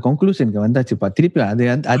 அது கன்க்ளூஷனுக்கு வந்தாச்சுப்பா. திருப்பி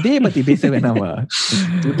அதே பத்தி பேச வேணாமா?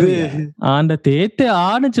 அந்த தேத்தை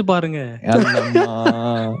ஆணிச்சு பாருங்க.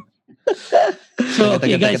 So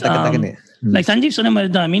okay guys, like Sanjeev சொன்ன மாதிரி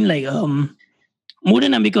தான், I mean like மூட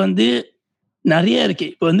நம்பிக்கை வந்து நிறைய இருக்கு.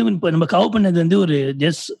 இப்போ நம்ம கவர் பண்ணது வந்து ஒரு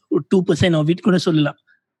ஜஸ்ட் 2% ஆஃப் இட் கூட சொல்லலாம்.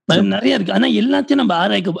 நிறைய இருக்கு. ஆனா எல்லாத்தையும் நம்ம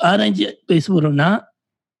ஆராய்ச்சி பேச போறோம்னா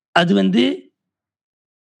அது வந்து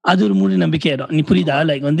அது ஒரு மூட நம்பிக்கை ஆயிடும். நீ புரியுதா?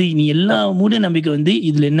 லைக் வந்து நீ எல்லா மூட நம்பிக்கை வந்து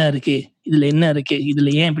இதுல என்ன இருக்கு, இதுல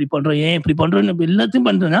ஏன் இப்படி பண்றோம் எல்லாத்தையும்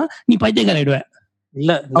பண்றோம்னா நீ பைத்தியக்கார ஆயிடுவேன்.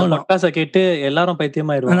 இல்ல பாட்காஸ்ட கேட்டு எல்லாரும்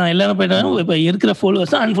பைத்தியமாயிருவாங்க. எல்லாரும் போயிடுவாங்க. இப்ப இருக்கிற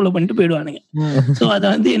ஃபாலோவர்ஸ் அன்ஃபாலோ பண்ணிட்டு போயிடுவானுங்க. சோ அத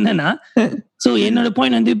வந்து என்னன்னா, சோ என்னோட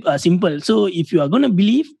பாயிண்ட் வந்து simple. So if you are gonna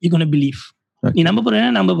believe, you gonna believe. நீ நம்ப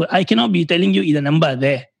போறேன்னா ஐ cannot be telling you இத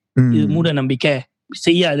நம்பாத, இது மூட நம்பிக்கை,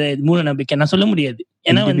 செய்யாத, இது மூட நம்பிக்கை நான் சொல்ல முடியாது.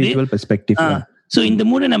 ஏன்னா வந்து சோ இந்த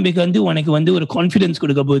மூட நம்பிக்கை வந்து உனக்கு வந்து ஒரு கான்ஃபிடன்ஸ்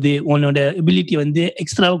கொடுக்க போகுது, உன்னோட எபிலிட்டி வந்து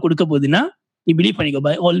எக்ஸ்ட்ராவா கொடுக்க போகுதுன்னா நீ பிலீவ் பண்ணிக்கோ.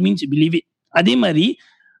 By all means believe it. அதே மாதிரி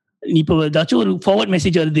இப்போ ஏதாச்சும் ஒரு ஃபார்வர்ட்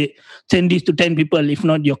மெசேஜ் வருது, 10 this to 10 people, if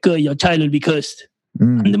not your child will be cursed.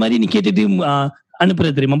 அந்த மாதிரி நீ கேட்டுட்டு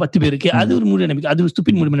அனுப்புறது தெரியுமா 10 பேருக்கு, அது ஒரு மூட நம்பிக்கை, அது ஒரு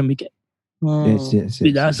ஸ்டூபிட் மூட நம்பிக்கை.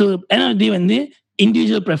 சோ ஏன்னா வந்து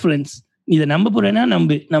இண்டிவிஜுவல் ப்ரெஃபரன்ஸ். இதை நம்ப போறேன்னா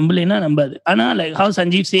நம்பலைன்னா நம்பாது. ஆனா like how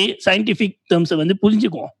Sanjeev say scientific டேர்ம்ஸை வந்து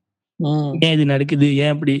புரிஞ்சுக்குவோம், ஏன் இது நடக்குது,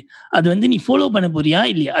 ஏன் அப்படி. அது வந்து நீ ஃபாலோ பண்ண போறியா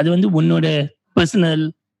இல்லையா, அது வந்து உன்னோட பர்சனல்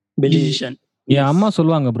டிசிஷன். என் அம்மா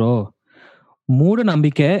சொல்லுவாங்க ப்ரோ, மூட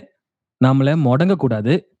நம்பிக்கை நம்மள முடங்க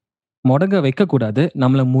கூடாது, முடங்க வைக்க கூடாது,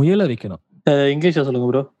 நம்மள முயல வைக்கணும். இங்கிலீஷ்ல சொல்லுங்க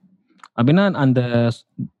ப்ரோ. அப்படின்னா அந்த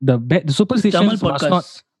the superstitions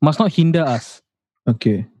must not hinder us.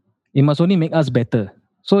 Okay. It must only make us better.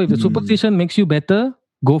 So if the superstition makes you better,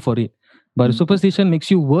 go for it. But if superstition makes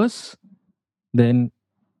you worse, then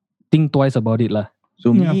think twice about it lah.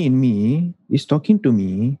 So me in me is talking to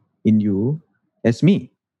me in you as me.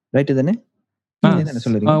 Right தானே? என்ன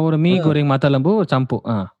சொல்றீங்க? ஒரு me கோரிங் மத்தலம்பு சம்பு.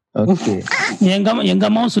 Okay. எங்க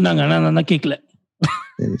அம்மாவும் சொன்னாங்க, ஆனா நான் கேட்கல.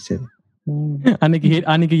 சரி சரி.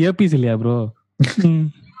 அன்னைக்கு இயர்பீஸ் இல்லையா ப்ரோ?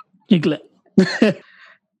 கேட்கல.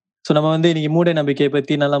 ஸோ நம்ம வந்து இன்னைக்கு மூட நம்பிக்கையை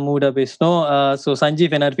பத்தி நல்லா மூடா பேசணும். ஸோ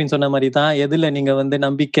சஞ்சீவ் அண்ட் அர்பின் சொன்ன மாதிரி தான், எதுல நீங்க வந்து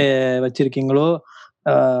நம்பிக்கை வச்சிருக்கீங்களோ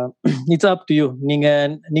இட்ஸ் அப் டு யூ. நீங்க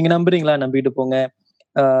நம்புறீங்களா, நம்பிட்டு போங்க.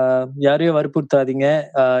 யாரையும் வற்புறுத்தாதீங்க.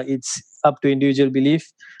 It's up to individual belief.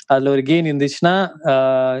 அதுல ஒரு கெயின் இருந்துச்சுன்னா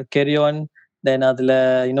கேரி ஆன். தென் அதுல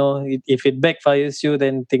if it back fires you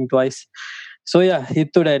then think twice. So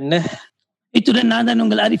இத்துடன் நான் தான்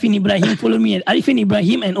உங்கள் Arifin Ibrahim. Follow me at Arifin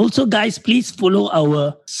Ibrahim, and also guys please follow our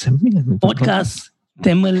podcast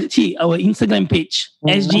Tamil, our Instagram page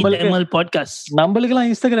SG Tamil Podcast. நம்மளுக்குலாம்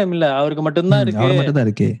Instagram இல்ல, அவருக்கு மட்டும் தான் இருக்கு.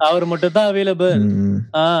 அவர் மட்டும் தான் அவைலபிள்.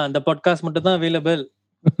 அந்த பாட்காஸ்ட் மட்டும் தான் அவைலபிள்.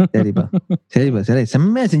 சரிப்பா சரி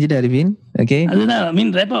செம்மையா செஞ்சிட்டு Arifin. Okay, அதுதான் I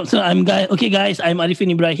mean wrap up. So I'm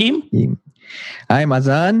Arifin Ibrahim. I'm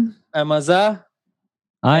Azan. I'm Azza.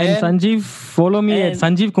 I am Sanjeev. Follow me at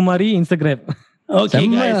Sanjeev Kumari Instagram. Okay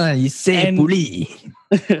guys, puli.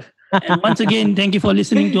 And once again thank you for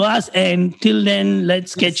listening to us, and till then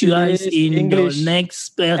let's catch you guys in English. The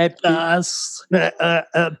next podcast.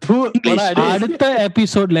 அடுத்த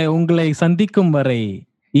எபிசோட்ல உங்களை சந்திக்கும் வரை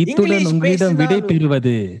இத்துடன் உங்களிடம் விடை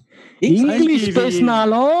பெறுவது English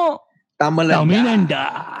பேசினாலும் தமிழண்டா.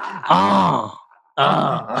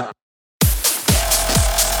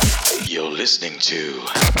 You're listening to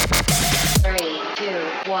 3, 2,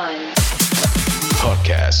 1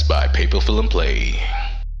 podcast by Paper Film Play.